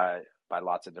attacked by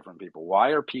lots of different people.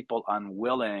 Why are people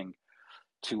unwilling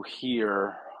to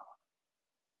hear?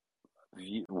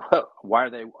 Why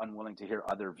are they unwilling to hear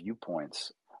other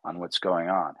viewpoints on what's going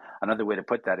on? Another way to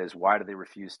put that is, why do they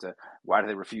refuse to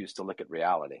look at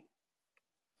reality?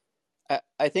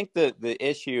 I think the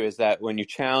issue is that when you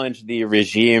challenge the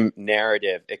regime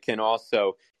narrative, it can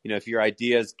also, if your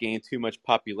ideas gain too much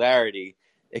popularity,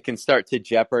 it can start to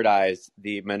jeopardize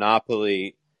the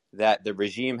monopoly that the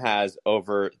regime has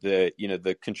over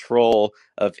the control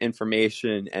of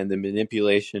information and the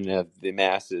manipulation of the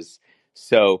masses.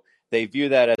 So they view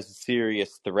that as a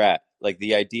serious threat. Like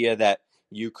the idea that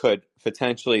you could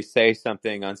potentially say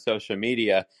something on social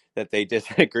media that they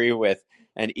disagree with,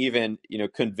 and even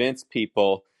convince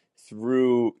people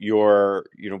through your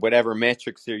whatever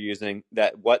metrics you're using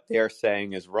that what they're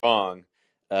saying is wrong.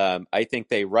 I think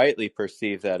they rightly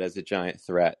perceive that as a giant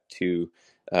threat to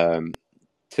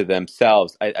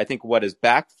themselves. I think what has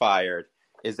backfired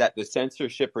is that the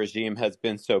censorship regime has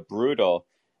been so brutal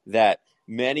that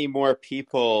many more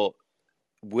people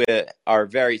are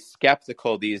very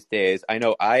skeptical these days. I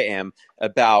know I am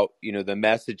about the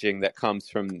messaging that comes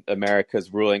from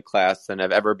America's ruling class than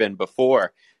I've ever been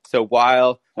before. So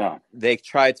while they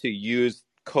try to use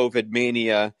COVID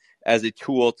mania as a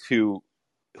tool to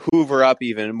hoover up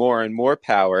even more and more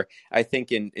power, I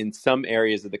think in some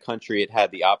areas of the country it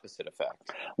had the opposite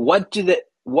effect. What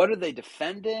are they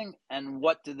defending, and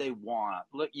what do they want?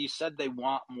 Look, you said they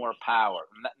want more power.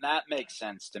 That makes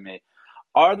sense to me.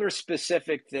 Are there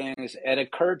specific things? It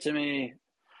occurred to me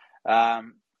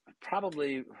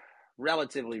probably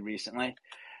relatively recently.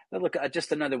 Look,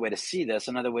 just another way to see this,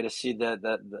 another way to see at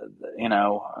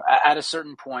a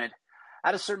certain point,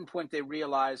 they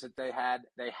realized that they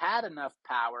had enough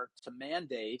power to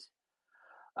mandate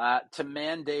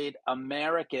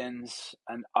Americans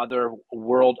and other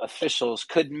world officials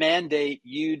could mandate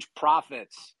huge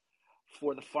profits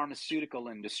for the pharmaceutical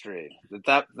industry.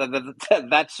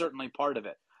 That's certainly part of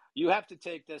it. You have to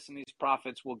take this, and these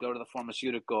profits will go to the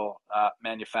pharmaceutical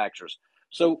manufacturers.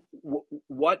 So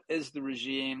what is the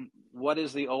regime? What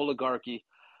is the oligarchy?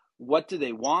 What do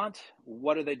they want?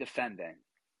 What are they defending?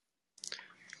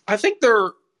 I think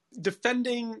they're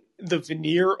defending the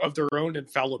veneer of their own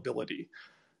infallibility.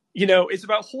 It's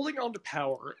about holding on to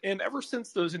power. And ever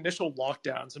since those initial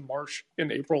lockdowns in March and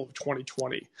April of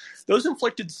 2020, those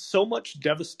inflicted so much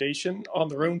devastation on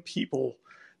their own people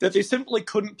that they simply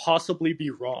couldn't possibly be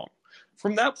wrong.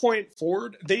 From that point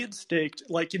forward, they had staked,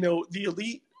 the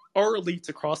elite, our elites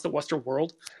across the Western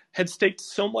world had staked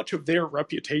so much of their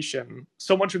reputation,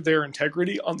 so much of their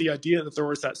integrity on the idea that there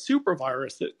was that super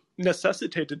virus that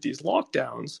necessitated these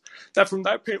lockdowns, that from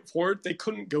that point forward, they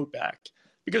couldn't go back.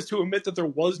 Because to admit that there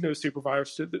was no super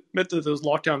virus, to admit that those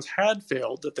lockdowns had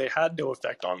failed, that they had no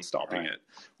effect on stopping it,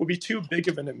 would be too big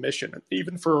of an admission,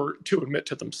 even to admit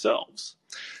to themselves.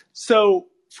 So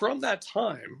from that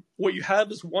time, what you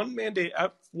have is one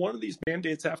of these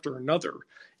mandates after another,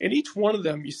 and each one of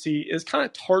them, you see, is kind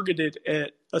of targeted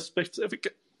at a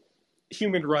specific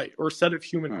human right or set of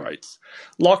human rights.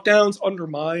 Lockdowns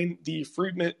undermine the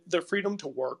freedom to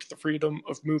work, the freedom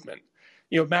of movement.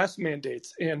 Mask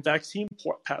mandates and vaccine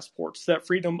passports, that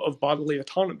freedom of bodily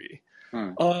autonomy.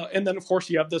 And then, of course,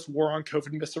 you have this war on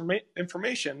COVID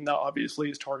misinformation that obviously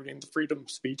is targeting the freedom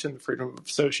of speech and the freedom of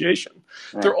association.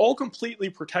 Right. They're all completely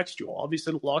pretextual.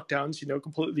 Obviously, the lockdowns,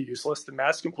 completely useless. The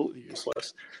masks, completely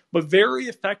useless, but very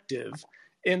effective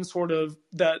in sort of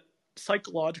that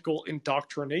psychological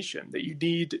indoctrination that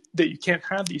you can't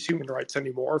have these human rights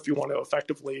anymore if you want to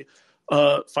effectively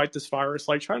fight this virus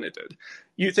like China did.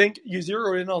 You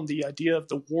zero in on the idea of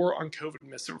the war on COVID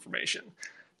misinformation.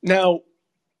 Now,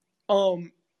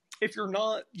 if you're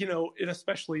not, an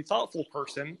especially thoughtful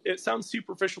person, it sounds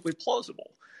superficially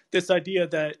plausible. This idea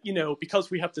that,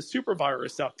 because we have the super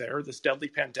virus out there, this deadly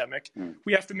pandemic,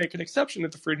 we have to make an exception to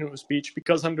the freedom of speech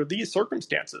because under these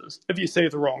circumstances, if you say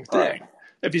the wrong thing,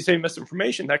 if you say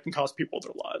misinformation, that can cost people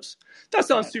their lives. That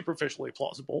sounds superficially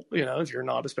plausible, if you're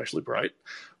not especially bright.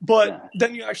 But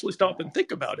then you actually stop and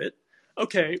think about it.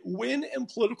 Okay, when in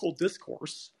political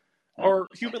discourse are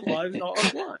human lives not on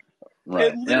the line?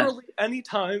 Right. Literally any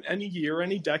time, any year,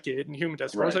 any decade in human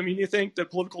discourse. Right. I mean, you think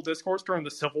that political discourse during the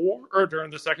Civil War or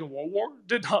during the Second World War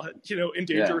did not,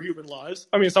 endanger human lives?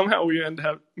 I mean, somehow we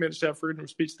managed to have freedom of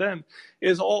speech then.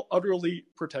 It is all utterly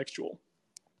pretextual.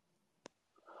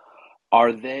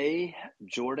 Are they,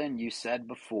 Jordan, you said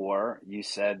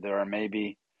there are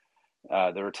maybe,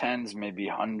 there are tens, maybe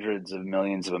hundreds of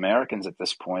millions of Americans at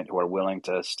this point who are willing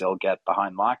to still get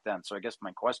behind lockdown. So I guess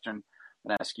my question, I'm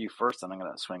going to ask you first, and I'm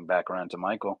going to swing back around to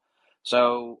Michael.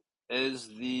 So is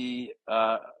the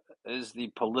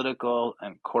political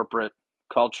and corporate,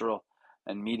 cultural,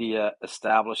 and media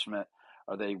establishment,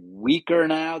 are they weaker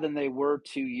now than they were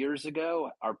 2 years ago?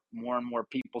 Are more and more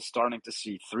people starting to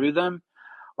see through them?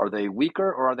 Are they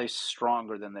weaker or are they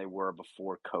stronger than they were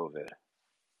before COVID?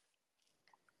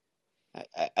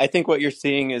 I think what you're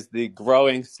seeing is the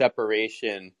growing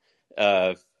separation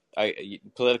of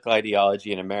political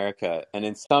ideology in America. And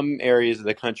in some areas of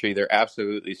the country, they're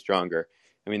absolutely stronger.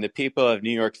 I mean, the people of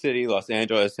New York City, Los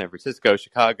Angeles, San Francisco,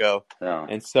 Chicago,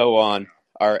 and so on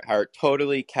are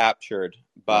totally captured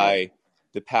by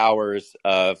the powers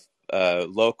of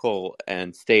local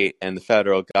and state and the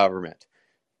federal government.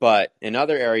 But in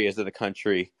other areas of the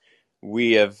country,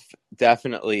 we have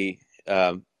definitely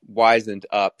wisened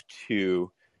up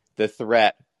to the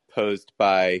threat posed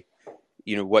by,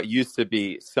 what used to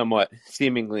be somewhat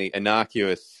seemingly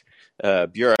innocuous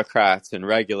bureaucrats and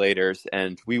regulators,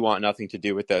 and we want nothing to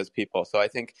do with those people. So I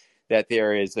think that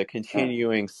there is a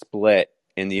continuing split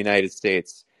in the United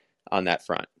States on that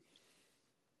front.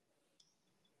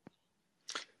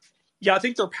 Yeah, I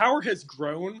think their power has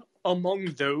grown among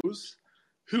those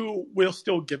who will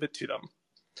still give it to them.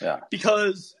 Yeah.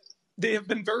 Because they have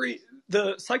been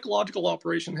the psychological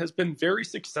operation has been very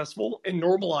successful in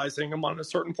normalizing among a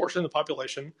certain portion of the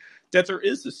population that there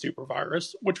is this super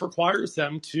virus, which requires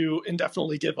them to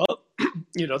indefinitely give up,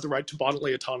 the right to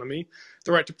bodily autonomy,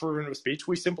 the right to freedom of speech.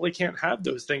 We simply can't have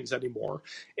those things anymore.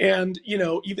 And,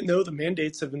 even though the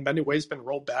mandates have in many ways been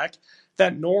rolled back,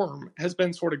 that norm has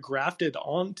been sort of grafted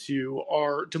onto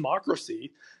our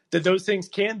democracy, that those things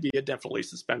can be indefinitely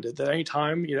suspended, that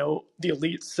anytime, the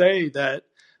elites say that,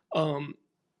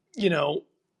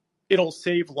 it'll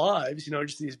save lives,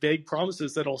 just these vague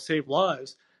promises that it'll save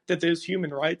lives, that those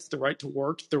human rights, the right to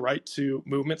work, the right to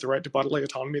movement, the right to bodily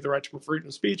autonomy, the right to freedom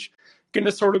of speech, can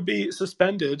just sort of be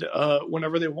suspended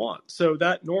whenever they want. So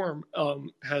that norm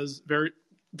has very,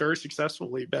 very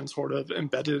successfully been sort of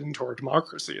embedded into our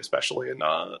democracy, especially in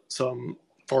some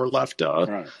far left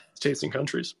states and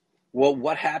countries. Well,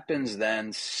 what happens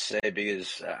then, say,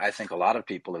 because I think a lot of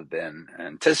people have been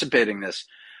anticipating this,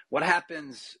 what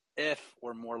happens if,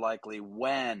 or more likely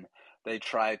when, they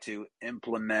try to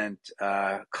implement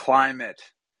climate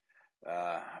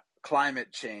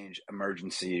change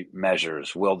emergency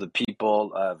measures? Will the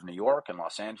people of New York and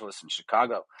Los Angeles and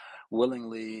Chicago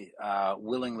willingly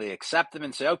accept them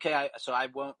and say, okay, so I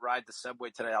won't ride the subway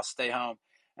today, I'll stay home,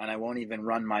 and I won't even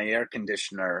run my air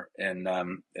conditioner in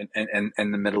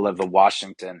the middle of the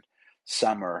Washington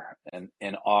summer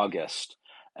in August?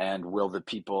 And will the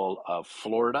people of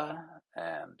Florida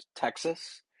and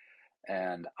Texas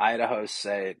and Idaho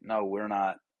say, no, we're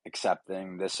not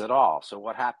accepting this at all? So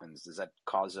what happens? Does that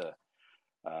cause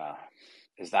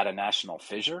is that a national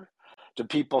fissure? Do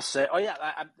people say, oh yeah,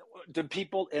 do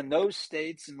people in those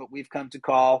states, and what we've come to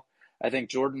call, I think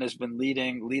Jordan has been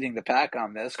leading the pack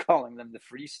on this, calling them the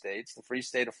free states, the free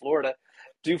state of Florida.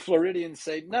 Do Floridians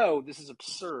say, no, this is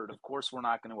absurd? Of course, we're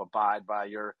not going to abide by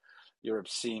your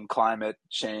obscene climate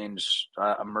change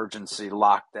emergency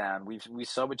lockdown. We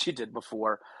saw what you did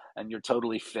before, and you're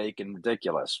totally fake and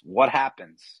ridiculous. What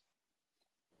happens?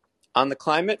 On the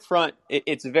climate front,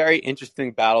 it's a very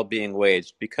interesting battle being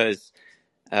waged because,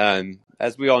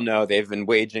 as we all know, they've been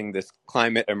waging this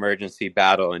climate emergency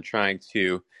battle and trying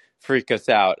to freak us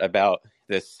out about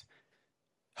this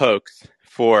hoax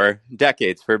for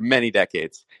decades, for many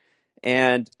decades.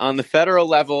 And on the federal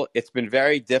level, it's been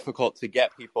very difficult to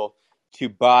get people to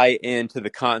buy into the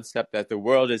concept that the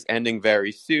world is ending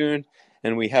very soon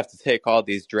and we have to take all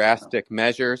these drastic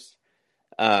measures.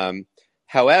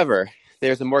 However,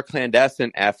 there's a more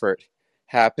clandestine effort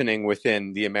happening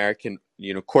within the American,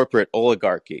 corporate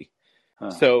oligarchy.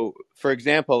 So, for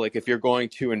example, like if you're going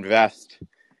to invest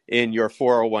in your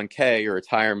 401k, your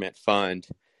retirement fund,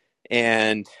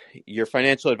 and your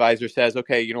financial advisor says,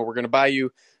 okay, we're going to buy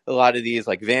you a lot of these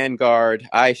like Vanguard,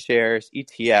 iShares,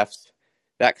 ETFs,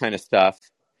 that kind of stuff.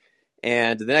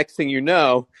 And the next thing you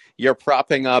know, you're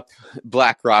propping up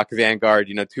BlackRock, Vanguard,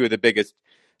 two of the biggest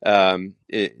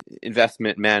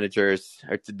investment managers,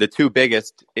 or the two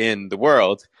biggest in the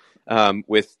world,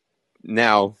 with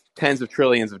now tens of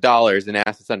trillions of dollars in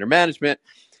assets under management.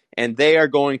 And they are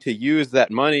going to use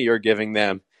that money you're giving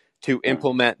them to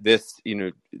implement this,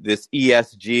 this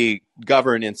ESG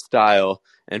governance style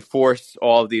and force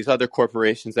all of these other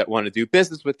corporations that want to do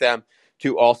business with them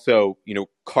to also,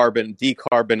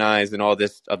 decarbonize and all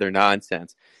this other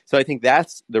nonsense. So I think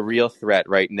that's the real threat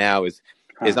right now is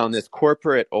on this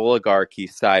corporate oligarchy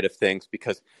side of things,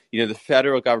 because, the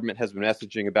federal government has been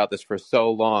messaging about this for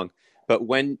so long. But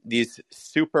when these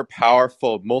super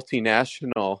powerful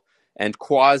multinational and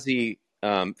quasi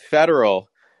federal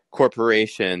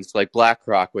corporations like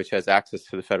BlackRock, which has access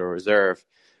to the Federal Reserve,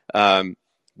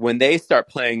 when they start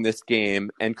playing this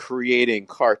game and creating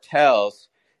cartels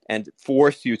and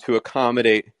force you to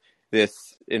accommodate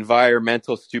this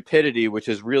environmental stupidity, which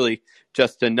is really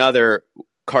just another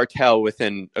cartel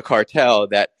within a cartel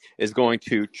that is going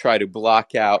to try to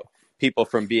block out people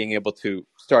from being able to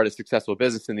start a successful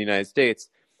business in the United States,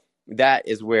 that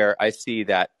is where I see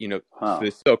that,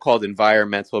 the so-called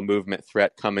environmental movement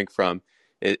threat coming from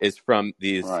is from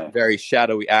these very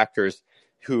shadowy actors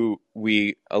who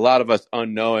a lot of us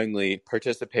unknowingly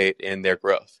participate in their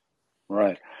growth.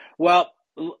 Right. Well,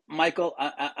 Michael,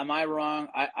 am I wrong?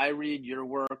 I read your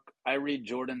work. I read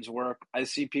Jordan's work. I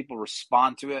see people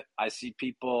respond to it. I see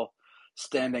people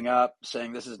standing up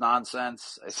saying this is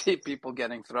nonsense. I see people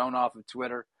getting thrown off of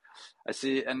Twitter. I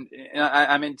see, and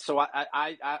I mean, so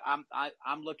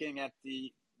I'm looking at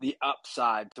the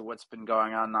upside to what's been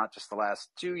going on, not just the last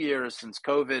 2 years since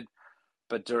COVID,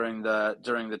 but during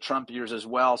the Trump years as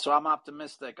well. So I'm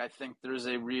optimistic. I think there's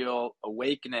a real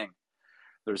awakening.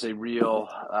 There's a real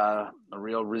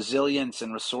resilience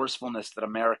and resourcefulness that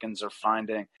Americans are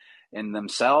finding in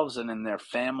themselves and in their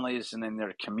families and in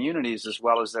their communities as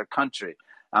well as their country.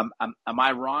 Am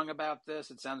I wrong about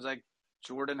this? It sounds like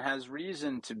Jordan has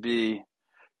reason to be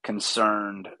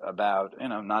concerned about,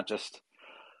 not just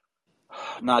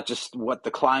what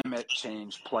the climate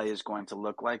change play is going to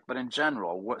look like, but in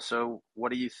general. What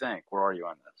do you think? Where are you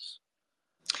on this?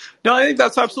 No, I think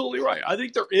that's absolutely right. I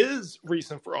think there is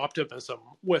reason for optimism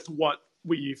with what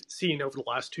we've seen over the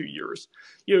last 2 years.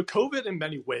 COVID in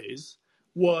many ways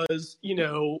was,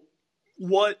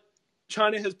 what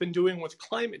China has been doing with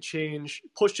climate change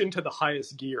pushed into the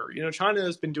highest gear. China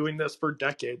has been doing this for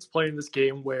decades, playing this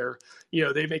game where,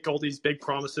 they make all these big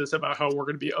promises about how we're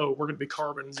going to be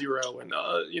carbon zero and,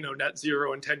 net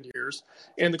zero in 10 years.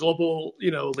 And the global,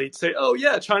 elites say, oh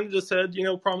yeah, China just said,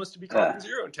 promised to be carbon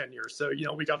zero in 10 years. So,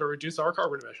 we got to reduce our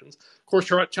carbon emissions. Of course,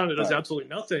 China does absolutely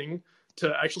nothing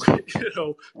to actually,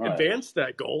 advance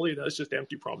that goal. It's just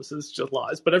empty promises, just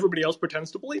lies, but everybody else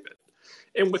pretends to believe it.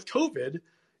 And with COVID,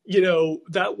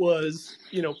 that was,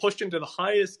 pushed into the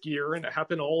highest gear, and it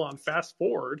happened all on fast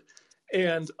forward.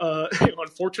 And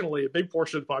unfortunately, a big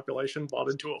portion of the population bought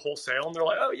into it wholesale, and they're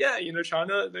like, oh yeah,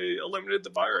 China, they eliminated the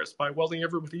virus by welding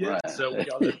everybody in, so we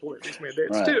got to employ these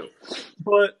mandates too.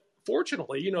 But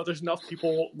fortunately, there's enough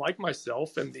people like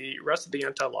myself and the rest of the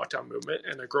anti-lockdown movement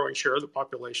and a growing share of the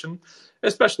population,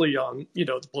 especially on,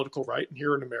 the political right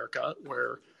here in America,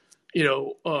 where,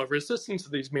 resistance to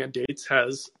these mandates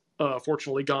has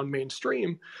fortunately gone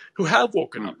mainstream, who have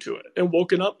woken up to it and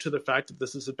woken up to the fact that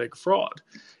this is a big fraud.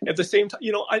 At the same time,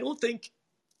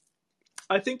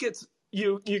 I think it's,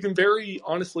 you can very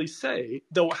honestly say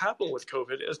that what happened with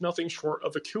COVID is nothing short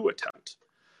of a coup attempt,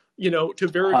 to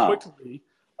very quickly,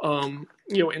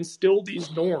 instill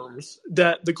these norms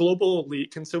that the global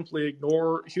elite can simply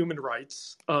ignore human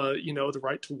rights, the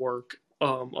right to work,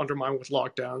 undermine with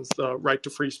lockdowns, the right to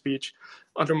free speech,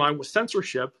 undermine with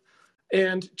censorship,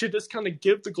 and to just kind of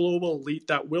give the global elite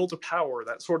that will to power,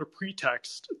 that sort of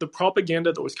pretext, the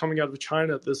propaganda that was coming out of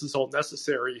China, this is all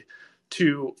necessary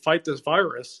to fight this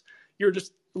virus. You're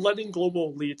just letting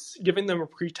global elites, giving them a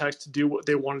pretext to do what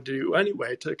they want to do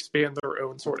anyway, to expand their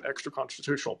own sort of extra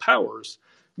constitutional powers.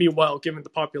 Meanwhile, giving the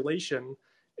population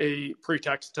a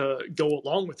pretext to go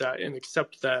along with that and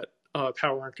accept that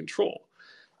power and control.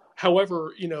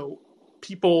 However,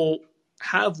 people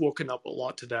have woken up a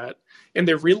lot to that, and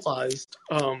they realized,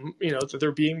 that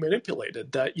they're being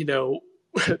manipulated. That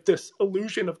this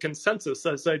illusion of consensus,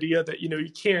 this idea that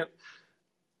you can't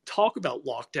talk about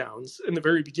lockdowns. In the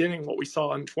very beginning, what we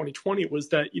saw in 2020 was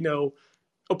that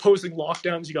opposing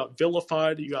lockdowns, you got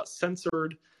vilified, you got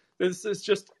censored. This is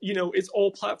just, it's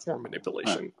all platform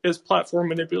manipulation. It's platform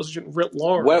manipulation writ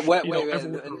large, Wait, everywhere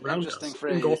an around interesting us,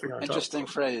 phrase. engulfing our entire Interesting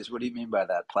world. phrase. What do you mean by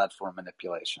that? Platform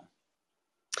manipulation.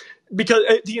 Because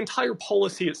the entire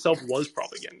policy itself was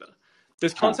propaganda.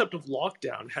 This concept of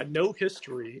lockdown had no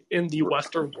history in the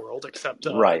Western world, except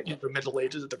Right. the Middle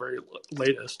Ages at the very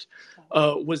latest.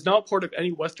 Was not part of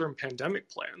any Western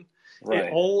pandemic plan. It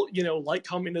Right. all, like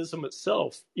communism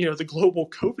itself, the global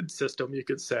COVID system, you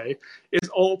could say, is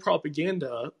all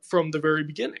propaganda from the very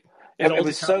beginning. It all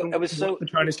just happened with what the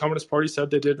Chinese Communist Party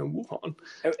said they did in Wuhan.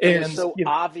 It was so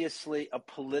obviously a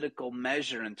political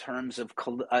measure in terms of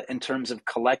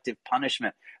collective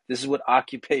punishment. This is what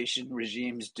occupation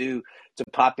regimes do to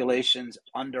populations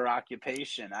under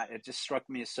occupation. It just struck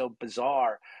me as so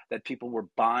bizarre that people were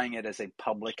buying it as a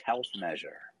public health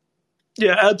measure.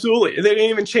 Yeah, absolutely. They didn't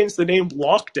even change the name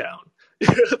lockdown.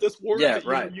 This word that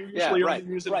you usually only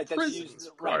use in prisons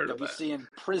prior to that. You see in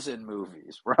prison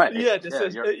movies, right? Yeah,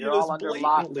 you're all under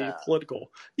blatantly lockdown.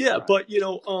 Political. Yeah, right. But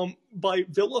by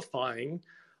vilifying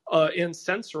and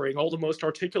censoring all the most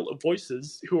articulate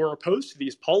voices who are opposed to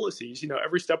these policies,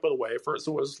 every step of the way. First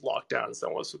it was lockdowns, then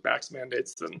it was with vax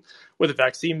mandates, then with the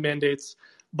vaccine mandates.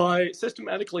 By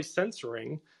systematically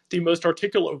censoring the most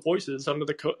articulate voices under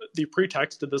the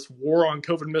pretext of this war on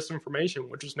COVID misinformation,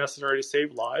 which was necessary to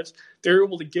save lives, they're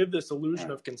able to give this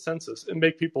illusion of consensus and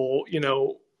make people,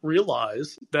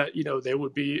 realize that, they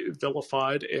would be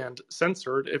vilified and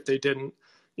censored if they didn't,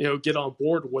 get on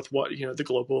board with what, the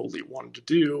global elite wanted to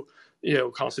do,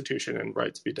 Constitution and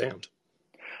rights be damned.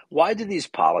 Why do these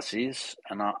policies,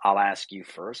 and I'll ask you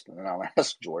first, and then I'll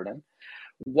ask Jordan,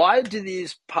 why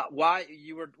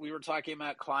we were talking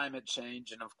about climate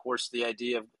change and of course the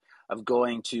idea of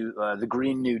going to the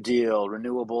Green New Deal,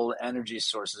 renewable energy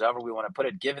sources, however we want to put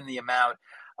it, given the amount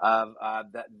of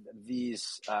the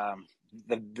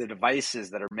devices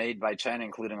that are made by China,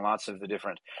 including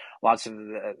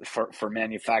for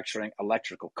manufacturing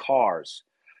electrical cars.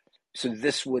 So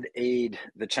this would aid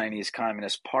the Chinese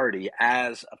Communist Party,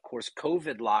 as of course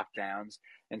COVID lockdowns,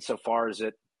 insofar as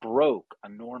it broke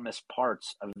enormous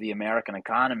parts of the American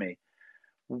economy.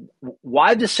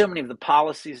 Why do so many of the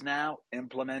policies now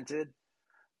implemented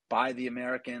by the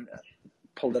American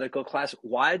political class,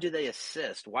 why do they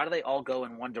assist? Why do they all go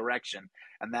in one direction?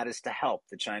 And that is to help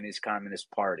the Chinese Communist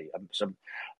Party. I'm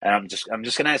just going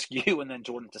to ask you and then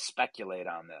Jordan to speculate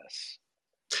on this.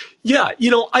 Yeah,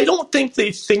 I don't think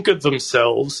they think of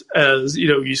themselves as,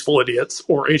 useful idiots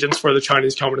or agents for the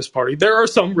Chinese Communist Party. There are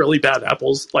some really bad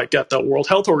apples, like at the World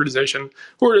Health Organization,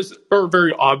 who are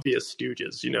very obvious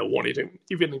stooges, wanting to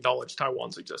even acknowledge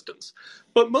Taiwan's existence.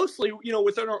 But mostly,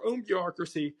 within our own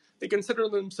bureaucracy, they consider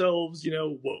themselves,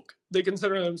 woke. They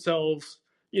consider themselves,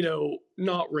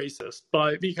 not racist,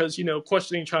 because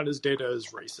questioning China's data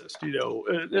is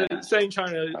racist. Saying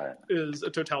China is a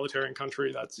totalitarian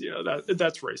country, that's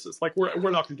that's racist. Like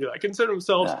we're not going to do that. Consider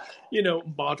themselves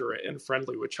moderate and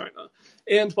friendly with China,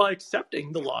 and by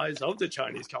accepting the lies of the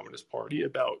Chinese Communist Party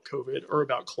about COVID or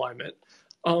about climate,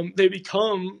 they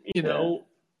become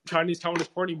Chinese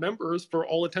Communist Party members for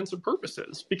all intents and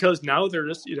purposes, because now they're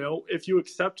just if you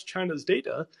accept China's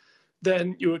data,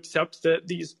 then you accept that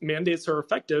these mandates are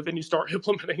effective and you start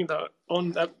implementing that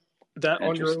on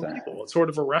your own people. It's sort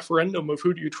of a referendum of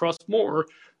who do you trust more,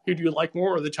 who do you like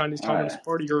more, the Chinese Communist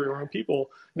Party or your own people.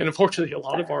 And unfortunately, a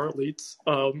lot of our elites,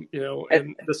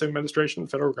 in this administration,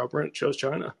 federal government, chose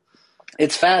China.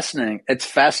 It's fascinating. It's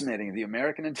fascinating. The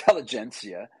American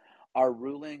intelligentsia, our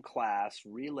ruling class,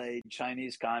 relayed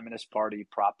Chinese Communist Party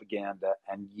propaganda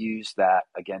and used that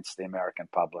against the American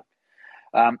public.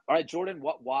 All right, Jordan,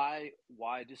 why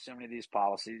do so many of these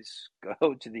policies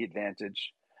go to the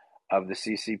advantage of the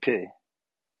CCP?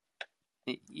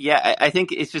 Yeah, I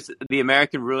think it's just the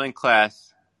American ruling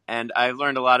class, and I've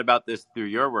learned a lot about this through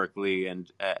your work, Lee,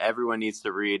 and everyone needs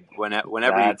to read whenever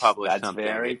you publish something. That's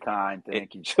very kind.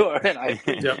 Thank you, Jordan. I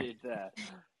appreciate that.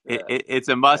 It's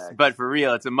a must, but for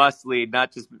real, it's a must read,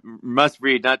 not just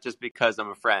because I'm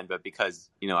a friend, but because,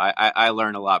 I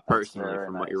learn a lot personally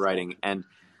from what you're writing. And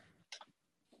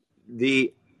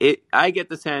I get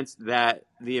the sense that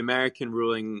the American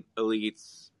ruling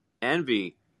elites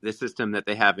envy the system that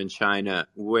they have in China,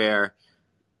 where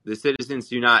the citizens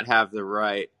do not have the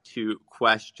right to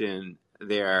question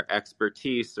their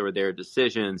expertise or their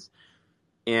decisions,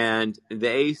 and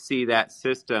they see that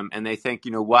system and they think,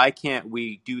 why can't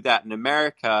we do that in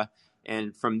America?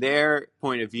 And from their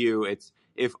point of view, it's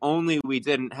if only we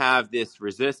didn't have this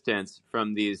resistance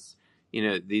from these,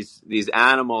 these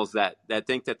animals that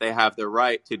think that they have the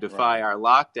right to defy our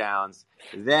lockdowns,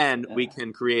 then we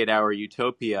can create our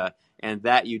utopia, and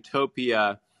that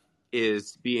utopia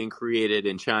is being created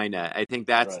in China. I think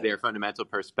that's their fundamental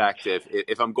perspective.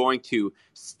 If I'm going to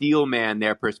steel man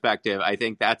their perspective, I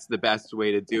think that's the best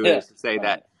way to do it, is to say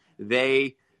that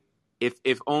they,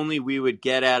 if only we would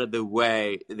get out of the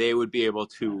way, they would be able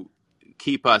to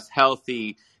keep us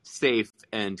healthy, safe,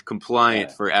 and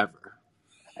compliant forever.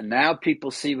 And now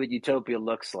people see what utopia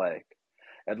looks like.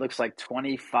 It looks like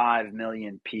 25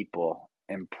 million people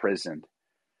imprisoned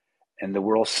in the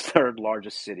world's third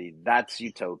largest city. That's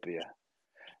utopia.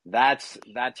 That's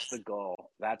the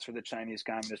goal. That's where the Chinese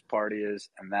Communist Party is,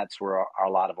 and that's where a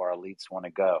lot of our elites want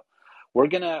to go. We're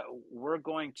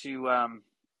going to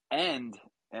end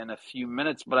in a few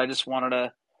minutes, but I just wanted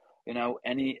to,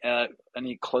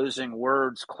 any closing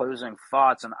words, closing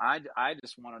thoughts, and I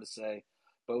just wanted to say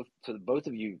both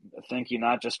of you, thank you,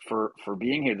 not just for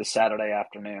being here this Saturday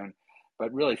afternoon,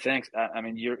 but really thanks. I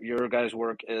mean, your guys'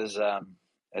 work is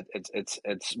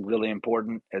it's really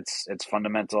important. It's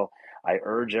fundamental. I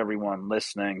urge everyone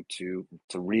listening to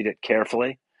read it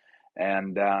carefully,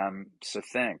 and so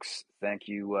thank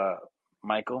you,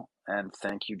 Michael, and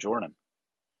thank you, Jordan.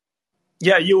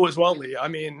 Yeah, you as well, Lee. I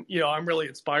mean, I'm really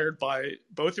inspired by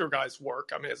both your guys' work.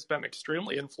 I mean, it's been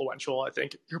extremely influential. I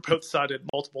think you're both cited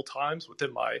multiple times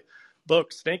within my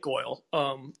book, Snake Oil.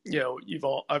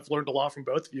 I've learned a lot from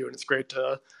both of you, and it's great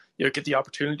to get the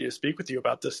opportunity to speak with you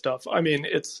about this stuff. I mean,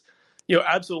 it's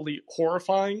absolutely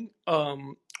horrifying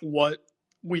what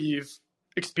we've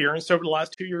experienced over the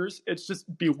last 2 years. It's just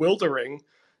bewildering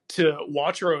to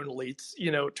watch our own elites,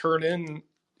 turn in.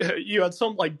 You had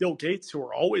some like Bill Gates who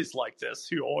were always like this,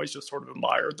 who always just sort of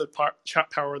admired the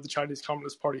power the Chinese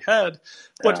Communist Party had.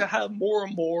 But to have more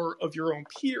and more of your own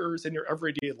peers in your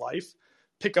everyday life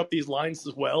pick up these lines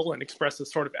as well and express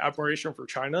this sort of admiration for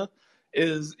China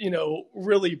is,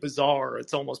 really bizarre.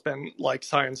 It's almost been like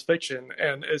science fiction,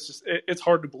 and it's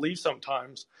hard to believe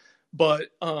sometimes. But,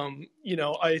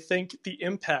 I think the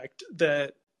impact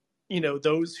that,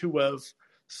 those who have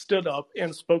stood up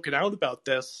and spoken out about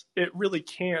this, it really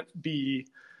can't be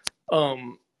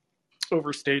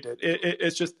overstated.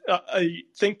 It's just, I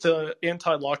think the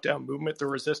anti-lockdown movement, the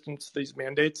resistance to these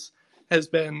mandates has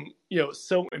been,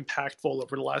 so impactful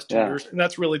over the last 2 years. And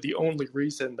that's really the only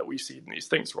reason that we've seen these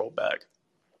things roll back.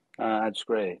 That's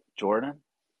great. Jordan?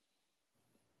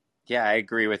 Yeah, I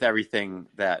agree with everything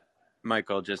that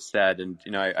Michael just said. And,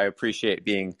 I appreciate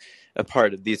being a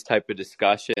part of these type of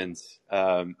discussions,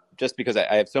 just because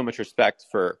I have so much respect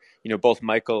for, both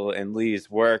Michael and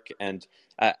Lee's work. And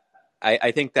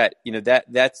I think that,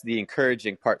 that's the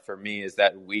encouraging part for me, is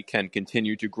that we can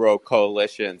continue to grow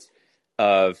coalitions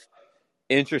of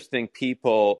interesting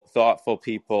people, thoughtful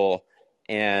people.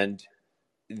 And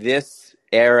this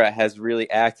era has really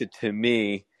acted to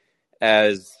me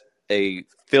as a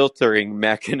filtering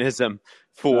mechanism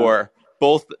for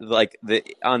both like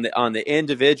on the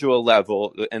individual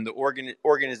level and the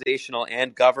organizational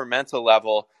and governmental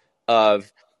level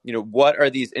of, what are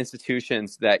these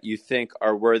institutions that you think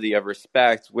are worthy of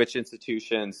respect, which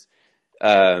institutions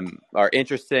are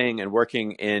interesting and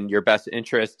working in your best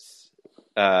interests,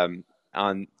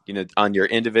 on your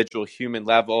individual human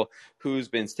level, who's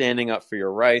been standing up for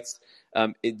your rights.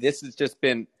 This has just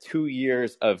been 2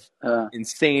 years of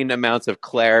insane amounts of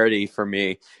clarity for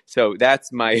me. So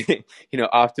that's my,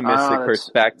 optimistic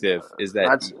perspective. Is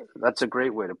that's a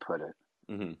great way to put it.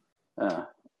 Mm-hmm.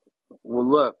 Well,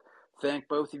 look, thank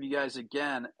both of you guys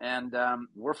again, and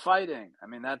we're fighting. I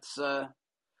mean, that's what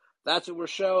we're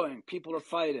showing. People are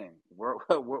fighting.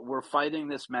 We're fighting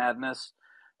this madness,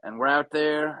 and we're out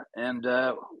there, and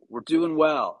we're doing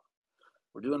well.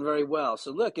 We're doing very well.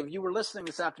 So look, if you were listening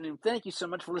this afternoon, thank you so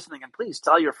much for listening. And please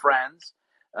tell your friends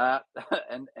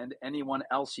and anyone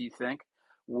else you think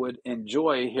would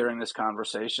enjoy hearing this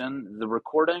conversation. The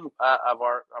recording of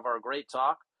our great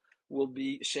talk will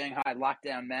be Shanghai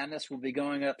Lockdown Madness will be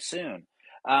going up soon.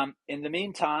 In the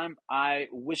meantime, I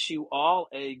wish you all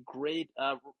a great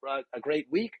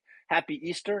week. Happy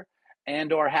Easter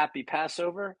and/or happy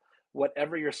Passover.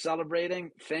 Whatever you're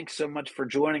celebrating, thanks so much for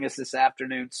joining us this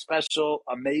afternoon. Special,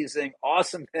 amazing,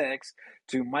 awesome thanks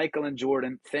to Michael and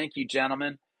Jordan. Thank you,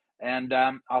 gentlemen. And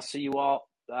I'll see you all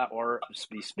or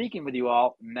be speaking with you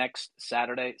all next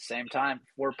Saturday, same time,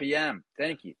 4 p.m.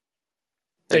 Thank you.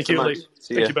 Thank you, Lee.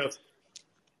 See Thank ya. you both.